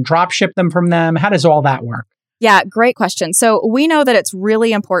brands and then drop ship them from them? How does all that work? Yeah, great question. So we know that it's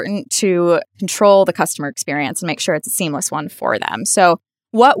really important to control the customer experience and make sure it's a seamless one for them. So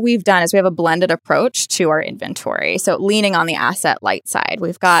what we've done is we have a blended approach to our inventory. So leaning on the asset light side,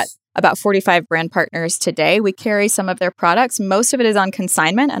 we've got about 45 brand partners today. We carry some of their products. Most of it is on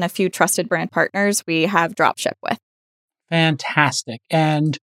consignment and a few trusted brand partners we have drop ship with. Fantastic.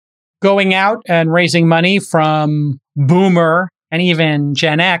 And going out and raising money from Boomer and even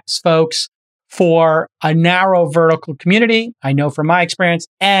Gen X folks for a narrow vertical community, I know from my experience,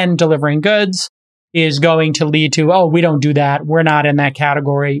 and delivering goods is going to lead to, oh, we don't do that. We're not in that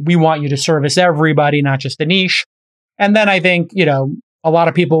category. We want you to service everybody, not just a niche. And then I think, a lot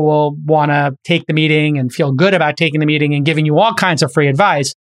of people will want to take the meeting and feel good about taking the meeting and giving you all kinds of free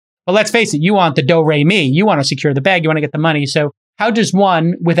advice. But let's face it, you want the do-re-mi. You want to secure the bag. You want to get the money. So how does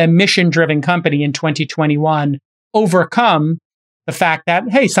one, with a mission-driven company in 2021, overcome the fact that,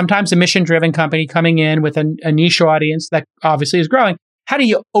 hey, sometimes a mission-driven company coming in with a niche audience that obviously is growing, how do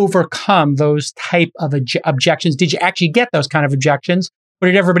you overcome those type of objections? Did you actually get those kind of objections? Or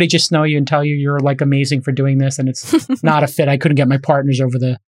did everybody just know you and tell you you're like amazing for doing this and it's not a fit? I couldn't get my partners over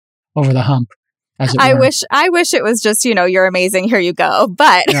the hump. I wish it was just, you're amazing, here you go.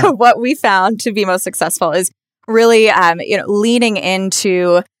 But what we found to be most successful is really, leaning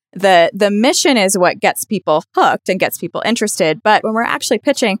into The mission is what gets people hooked and gets people interested. But when we're actually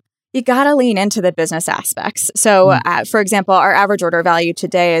pitching, you got to lean into the business aspects. So, for example, our average order value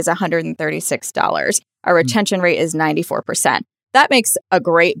today is $136. Our retention rate is 94%. That makes a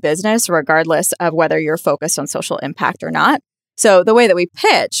great business regardless of whether you're focused on social impact or not. So the way that we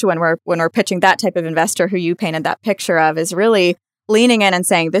pitch when we're pitching that type of investor who you painted that picture of is really leaning in and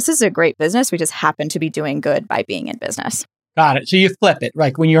saying, this is a great business. We just happen to be doing good by being in business. Got it. So you flip it.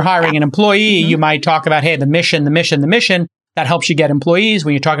 Like when you're hiring an employee, you might talk about, hey, the mission. That helps you get employees.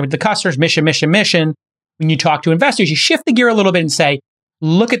 When you're talking about the customers, mission. When you talk to investors, you shift the gear a little bit and say,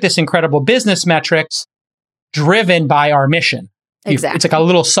 look at this incredible business metrics driven by our mission. Exactly. It's like a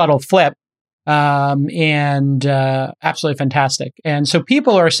little subtle flip. And absolutely fantastic. And so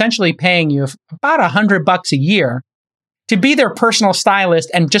people are essentially paying you about $100 a year to be their personal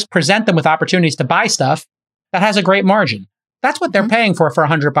stylist and just present them with opportunities to buy stuff that has a great margin. That's what they're paying for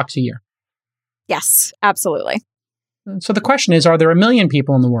 $100 a year. Yes, absolutely. So the question is, are there 1 million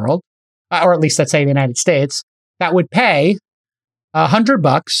people in the world, or at least let's say the United States, that would pay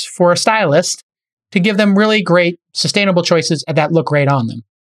 $100 for a stylist to give them really great sustainable choices that look great on them?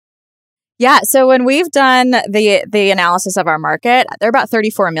 Yeah. So when we've done the analysis of our market, there are about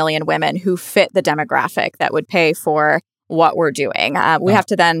 34 million women who fit the demographic that would pay for what we're doing. We have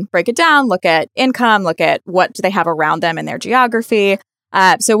to then break it down, look at income, look at what do they have around them in their geography.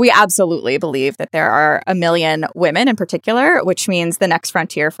 So we absolutely believe that there are 1 million women in particular, which means the next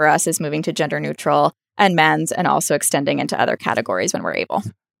frontier for us is moving to gender neutral and men's and also extending into other categories when we're able.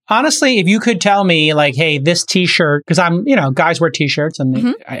 Honestly, if you could tell me like, hey, this t-shirt, because guys wear t-shirts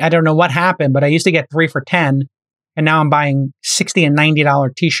and I don't know what happened, but I used to get 3 for $10 and now I'm buying $60 and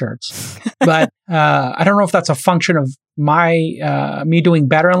 $90 t-shirts. But I don't know if that's a function of me doing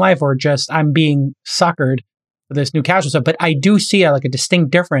better in life or just I'm being suckered for this new casual stuff. But I do see a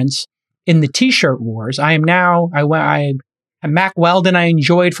distinct difference in the t-shirt wars. I am now, Mack Weldon I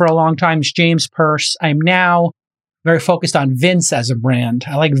enjoyed for a long time, James Purse. I'm now very focused on Vince as a brand.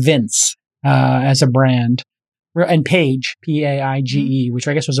 I like Vince as a brand. And Paige, Paige, which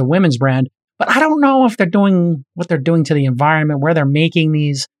I guess was a women's brand. But I don't know if they're doing what they're doing to the environment, where they're making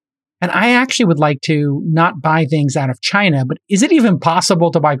these. And I actually would like to not buy things out of China. But is it even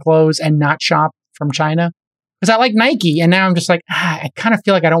possible to buy clothes and not shop from China? Because I like Nike. And now I'm just like, I kind of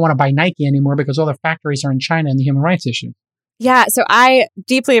feel like I don't want to buy Nike anymore because all their factories are in China and the human rights issue. Yeah. So I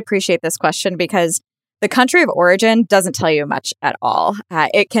deeply appreciate this question because the country of origin doesn't tell you much at all.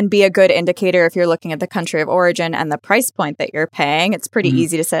 It can be a good indicator if you're looking at the country of origin and the price point that you're paying. It's pretty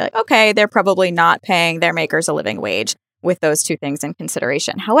easy to say, like, okay, they're probably not paying their makers a living wage with those two things in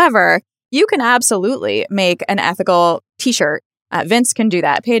consideration. However, you can absolutely make an ethical t-shirt. Vince can do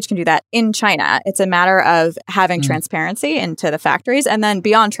that. Paige can do that in China. It's a matter of having transparency into the factories and then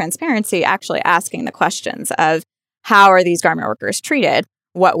beyond transparency, actually asking the questions of how are these garment workers treated?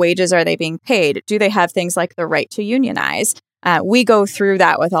 What wages are they being paid? Do they have things like the right to unionize? We go through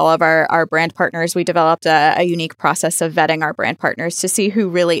that with all of our brand partners. We developed a unique process of vetting our brand partners to see who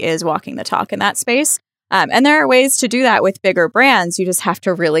really is walking the talk in that space. And there are ways to do that with bigger brands. You just have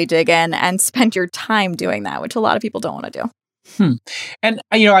to really dig in and spend your time doing that, which a lot of people don't want to do. And,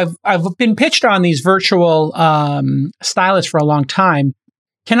 I've been pitched on these virtual stylists for a long time.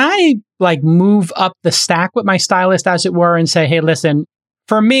 Can I move up the stack with my stylist, as it were, and say, hey, listen,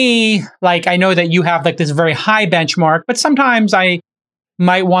 for me, I know that you have this very high benchmark, but sometimes I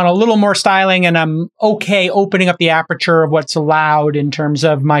might want a little more styling and I'm okay opening up the aperture of what's allowed in terms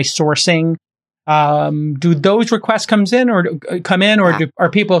of my sourcing. Do those requests come in or are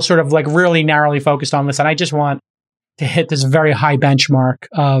people sort of really narrowly focused on this? And I just want to hit this very high benchmark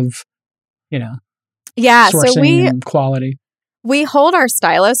of, sourcing and quality. We hold our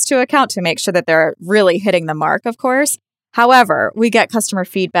stylists to account to make sure that they're really hitting the mark, of course. However, we get customer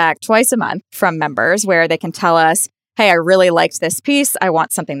feedback twice a month from members where they can tell us, hey, I really liked this piece. I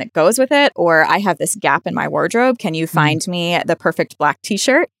want something that goes with it. Or I have this gap in my wardrobe. Can you find me the perfect black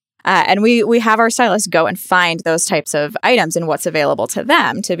t-shirt? And we have our stylists go and find those types of items and what's available to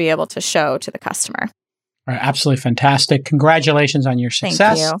them to be able to show to the customer. All right, absolutely fantastic. Congratulations on your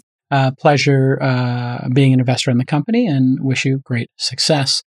success. Thank you. Pleasure being an investor in the company and wish you great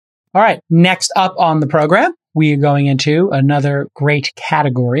success. All right, next up on the program, we are going into another great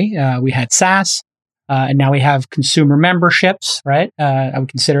category. We had SaaS, and now we have consumer memberships, right? I would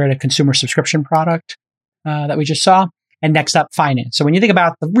consider it a consumer subscription product that we just saw. And next up, finance. So when you think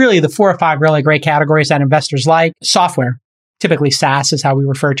about the 4 or 5 really great categories that investors like, software, typically SaaS is how we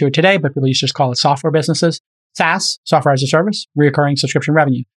refer to it today, but people used to just call it software businesses. SaaS, software as a service, recurring subscription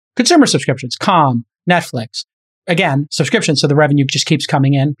revenue. Consumer subscriptions, Calm, Netflix, again, subscription. So the revenue just keeps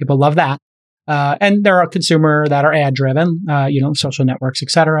coming in. People love that. And there are consumer that are ad driven, social networks,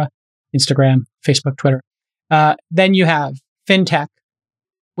 etc. Instagram, Facebook, Twitter. Then you have fintech,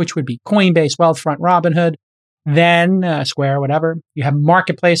 which would be Coinbase, Wealthfront, Robinhood, then Square, whatever. You have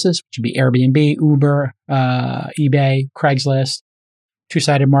marketplaces, which would be Airbnb, Uber, eBay, Craigslist,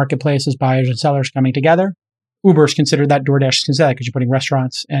 two-sided marketplaces, buyers and sellers coming together. Uber is considered that, DoorDash is considered that because you're putting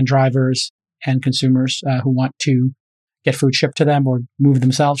restaurants and drivers and consumers who want to get food shipped to them or move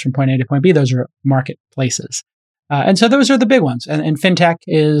themselves from point A to point B. Those are marketplaces. And so those are the big ones. And fintech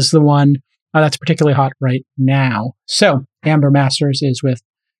is the one that's particularly hot right now. So Amber Masters is with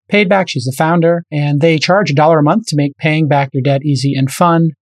PaidBack. She's the founder, and they charge $1 a month to make paying back your debt easy and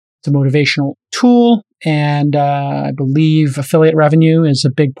fun. It's a motivational tool. And I believe affiliate revenue is a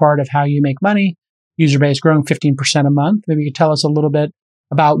big part of how you make money. User base growing 15% a month. Maybe you could tell us a little bit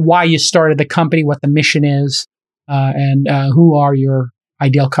about why you started the company, what the mission is, and who are your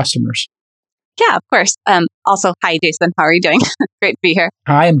ideal customers. Yeah, of course. Also, hi, Jason. How are you doing? Great to be here.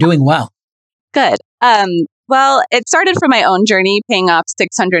 I am doing well. Good. Well, it started from my own journey, paying off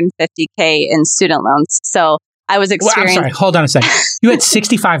 $650K in student loans. So I was experiencing... Well, I'm sorry. Hold on a second. You had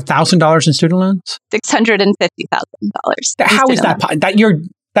 $65,000 in student loans? $650,000. How is that?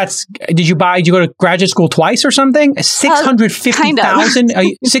 Did you go to graduate school twice or something? 650,000,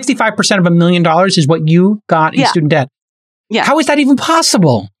 65% of $1 million is what you got in student debt. Yeah. How is that even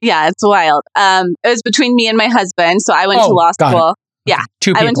possible? Yeah, it's wild. It was between me and my husband. So I went to law school. Yeah.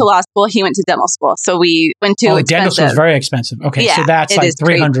 I went to law school. He went to dental school. So we went to dental school is very expensive. Okay. Yeah, so that's like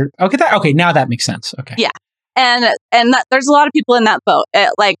 300. Great. Okay. Now that makes sense. Okay. Yeah. And there's a lot of people in that boat.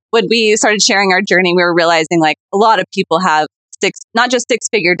 When we started sharing our journey, we were realizing like a lot of people have not just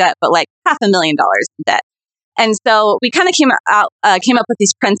six-figure debt, but like $500,000 in debt. And so we kind of came up with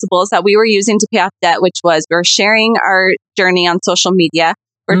these principles that we were using to pay off debt, which was we were sharing our journey on social media.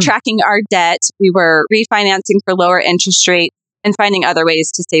 We're tracking our debt. We were refinancing for lower interest rates and finding other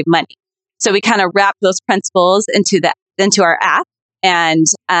ways to save money. So we kind of wrapped those principles into our app, and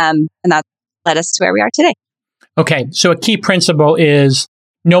that led us to where we are today. Okay. So a key principle is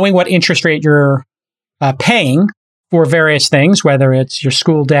knowing what interest rate you're paying for various things, whether it's your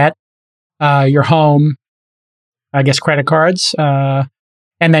school debt, your home, I guess credit cards, and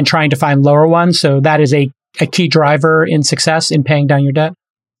then trying to find lower ones. So that is a key driver in success in paying down your debt?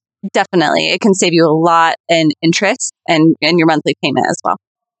 Definitely. It can save you a lot in interest and your monthly payment as well.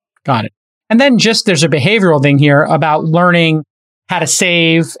 Got it. And then there's a behavioral thing here about learning how to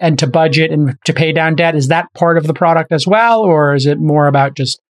save and to budget and to pay down debt. Is that part of the product as well? Or is it more about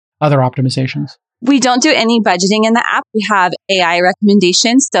just other optimizations? We don't do any budgeting in the app. We have AI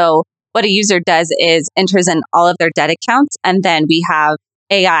recommendations. So what a user does is enters in all of their debt accounts. And then we have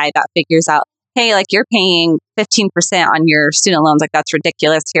AI that figures out, hey, like you're paying 15% on your student loans. Like that's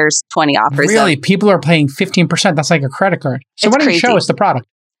ridiculous. Here's 20 offers. Really? People are paying 15%? That's like a credit card. So why don't you show us the product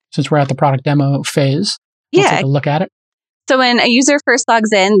since we're at the product demo phase? We'll take a look at it. So when a user first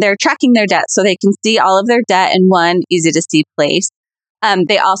logs in, they're tracking their debt so they can see all of their debt in one easy to see place.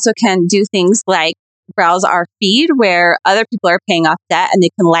 They also can do things like browse our feed where other people are paying off debt and they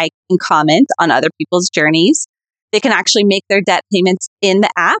can like and comment on other people's journeys. They can actually make their debt payments in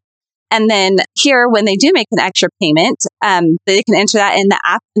the app. And then here, when they do make an extra payment, they can enter that in the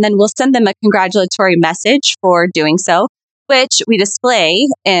app and then we'll send them a congratulatory message for doing so, which we display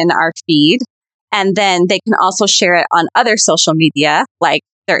in our feed. And then they can also share it on other social media like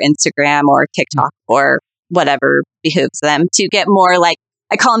their Instagram or TikTok or whatever behooves them to get more like,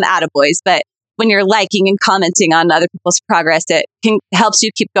 I call them attaboys, but when you're liking and commenting on other people's progress, it helps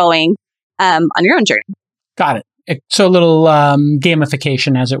you keep going on your own journey. Got it. So a little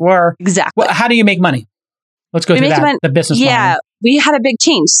gamification, as it were. Exactly. Well, how do you make money? Let's go through that, the business model. Yeah, we had a big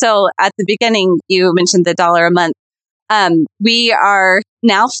change. So at the beginning, you mentioned the $1 a month. We are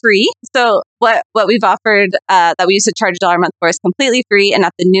now free. So what we've offered that we used to charge $1 a month for is completely free. And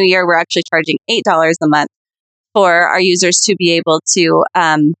at the new year, we're actually charging $8 a month for our users to be able to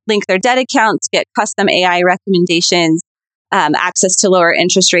link their debt accounts, get custom AI recommendations, access to lower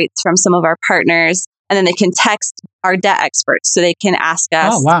interest rates from some of our partners, and then they can text our debt experts so they can ask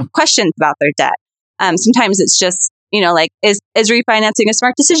us questions about their debt. Sometimes it's just, like, is refinancing a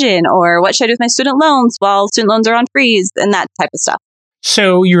smart decision, or what should I do with my student loans while student loans are on freeze, and that type of stuff.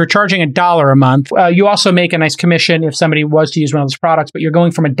 So you're charging $1 a month. You also make a nice commission if somebody was to use one of those products, but you're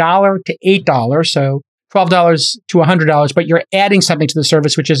going from $1 to $8. So $12 to $100, but you're adding something to the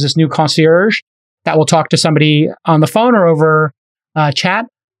service, which is this new concierge that will talk to somebody on the phone or over chat.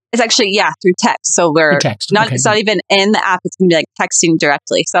 It's actually, through text. So it's not even in the app. It's going to be like texting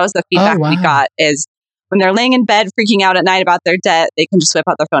directly. So that was the feedback we got is when they're laying in bed freaking out at night about their debt, they can just whip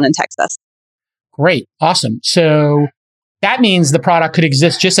out their phone and text us. Great. Awesome. So that means the product could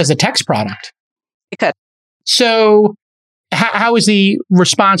exist just as a text product. It could. So how is the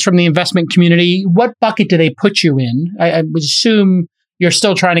response from the investment community? What bucket do they put you in? I would assume you're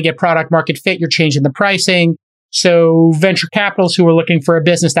still trying to get product market fit. You're changing the pricing. So venture capitalists who are looking for a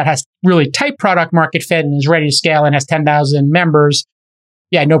business that has really tight product market fit and is ready to scale and has 10,000 members,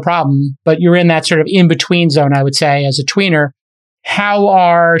 yeah, no problem. But you're in that sort of in-between zone, I would say, as a tweener. How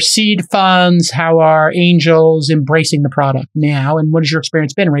are seed funds, how are angels embracing the product now? And what has your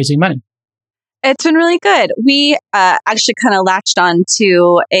experience been raising money? It's been really good. We actually kind of latched on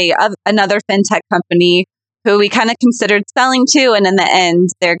to another fintech company who we kind of considered selling to. And in the end,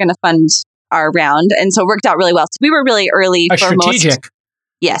 they're going to fund our round. And so it worked out really well. So we were really early for strategic. Most.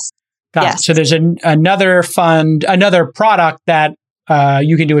 Yes. Got yes. It. So there's another fund, another product that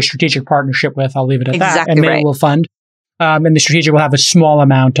you can do a strategic partnership with. I'll leave it at that. And maybe we'll fund. And the strategic will have a small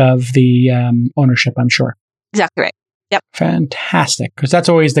amount of the ownership, I'm sure. Exactly right. Yep. Fantastic. Because that's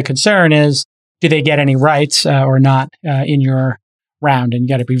always the concern is, do they get any rights or not in your round? And you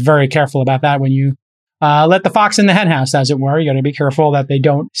got to be very careful about that when you let the fox in the hen house, as it were. You got to be careful that they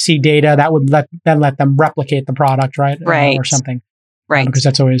don't see data that would let them replicate the product, right? Right. Or something. Right. Because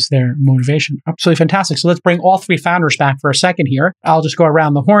that's always their motivation. Absolutely fantastic. So let's bring all three founders back for a second here. I'll just go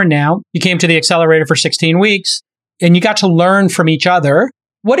around the horn now. You came to the accelerator for 16 weeks. And you got to learn from each other.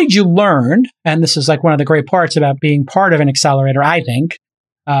 What did you learn? And this is like one of the great parts about being part of an accelerator, I think,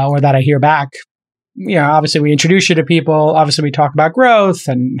 or that I hear back. You know, obviously we introduce you to people. Obviously we talk about growth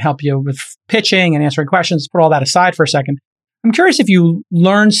and help you with pitching and answering questions. Put all that aside for a second. I'm curious if you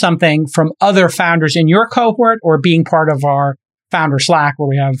learned something from other founders in your cohort or being part of our founder Slack where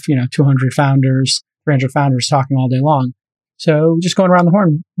we have, 200 founders, 300 founders talking all day long. So just going around the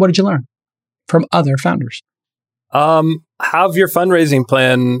horn, what did you learn from other founders? Have your fundraising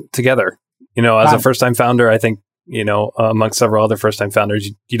plan together. As a first-time founder, I think, amongst several other first-time founders,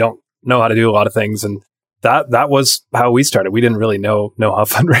 you don't know how to do a lot of things. And that was how we started. We didn't really know how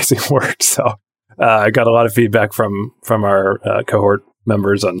fundraising worked. So I got a lot of feedback from our cohort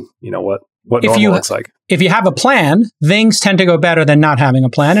members on, what normal looks like. If you have a plan, things tend to go better than not having a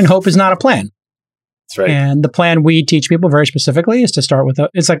plan, and hope is not a plan. That's right. And the plan we teach people very specifically is to start with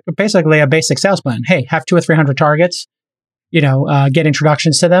it's like basically a basic sales plan. Hey, have 200 or 300 targets, get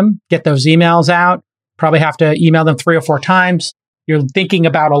introductions to them, get those emails out, probably have to email them 3 or 4 times. You're thinking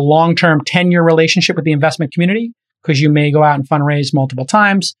about a long-term 10-year relationship with the investment community because you may go out and fundraise multiple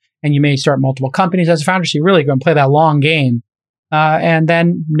times and you may start multiple companies as a founder. So you really go and play that long game. And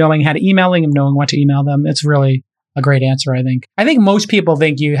then knowing how to email them, knowing what to email them. It's really a great answer, I think. I think most people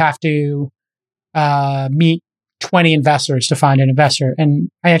think you have to meet 20 investors to find an investor. And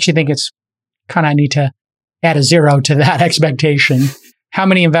I actually think it's kind of need to add a 0 to that expectation. How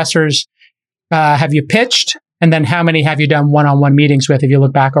many investors have you pitched? And then how many have you done one-on-one meetings with if you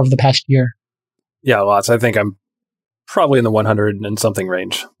look back over the past year? Yeah, lots. I think I'm probably in the 100 and something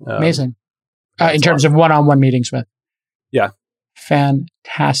range. Amazing. In terms of one-on-one meetings with? Yeah.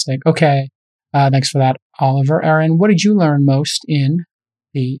 Fantastic. Okay. Thanks for that, Oliver. Aaron, what did you learn most in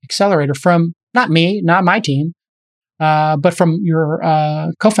the accelerator from not me, not my team, but from your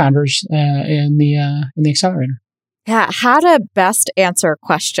co-founders in the accelerator? Yeah, how to best answer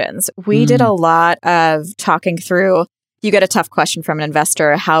questions. We did a lot of talking through, you get a tough question from an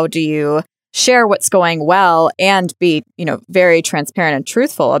investor. How do you share what's going well and be, very transparent and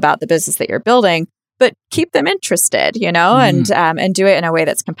truthful about the business that you're building, but keep them interested, and do it in a way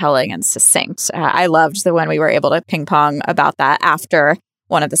that's compelling and succinct. I loved the one we were able to ping pong about that after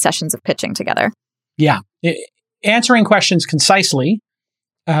one of the sessions of pitching together. Yeah. Answering questions concisely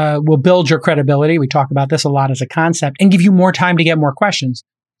will build your credibility. We talk about this a lot as a concept and give you more time to get more questions,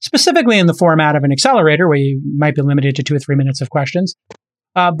 specifically in the format of an accelerator where you might be limited to 2 or 3 minutes of questions.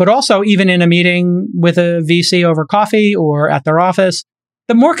 But also even in a meeting with a VC over coffee or at their office,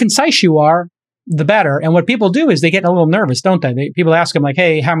 the more concise you are, the better. And what people do is they get a little nervous, don't they? People ask them like,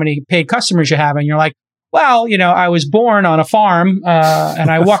 hey, how many paid customers you have? And you're like, well, I was born on a farm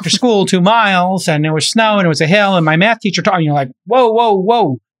and I walked to school 2 miles and there was snow and it was a hill and my math teacher taught me. You're like,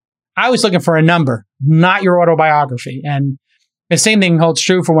 whoa. I was looking for a number, not your autobiography. And the same thing holds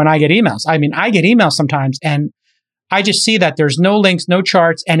true for when I get emails. I mean, I get emails sometimes and I just see that there's no links, no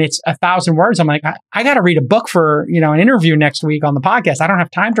charts, and it's 1,000 words. I'm like, I got to read a book for, an interview next week on the podcast. I don't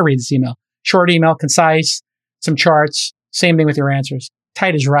have time to read this email. Short email, concise, some charts, same thing with your answers.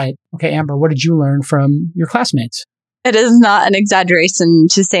 Tight is right. Okay, Amber, what did you learn from your classmates? It is not an exaggeration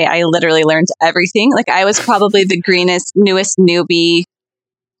to say I literally learned everything. Like I was probably the greenest, newest newbie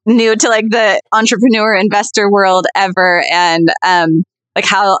new to like the entrepreneur investor world ever, and like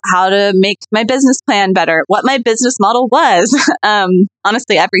how to make my business plan better, what my business model was,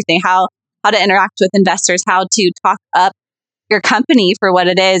 honestly everything, how to interact with investors, how to talk up your company for what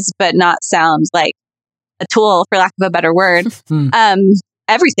it is, but not sound like a tool, for lack of a better word.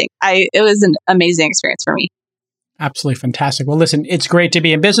 Everything. It was an amazing experience for me. Absolutely fantastic. Well, listen, it's great to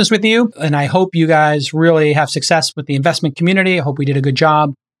be in business with you, and I hope you guys really have success with the investment community. I hope we did a good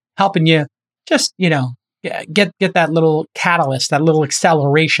job helping you just, get that little catalyst, that little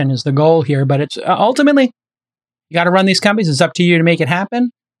acceleration is the goal here. But it's ultimately, you got to run these companies. It's up to you to make it happen.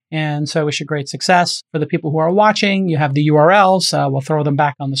 And so wish you great success. For the people who are watching, you have the URLs. We'll throw them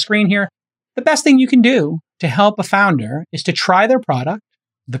back on the screen here. The best thing you can do to help a founder is to try their product,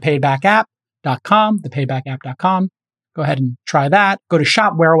 thepaidbackapp.com, thepaidbackapp.com. Go ahead and try that. Go to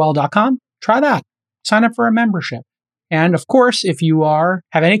shopwherewell.com. Try that. Sign up for a membership. And of course, if you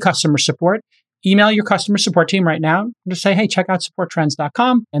have any customer support, email your customer support team right now. Just say, hey, check out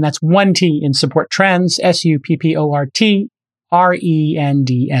supporttrends.com. And that's one T in support trends,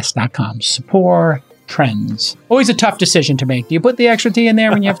 SUPPORTRENDS.com. Support trends. Always a tough decision to make. Do you put the extra T in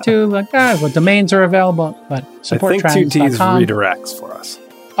there when you have to? Domains are available, but supporttrends.com. I think 2 T's redirects for us.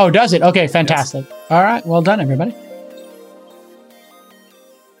 Oh, does it? Okay, fantastic. Yes. All right. Well done, everybody.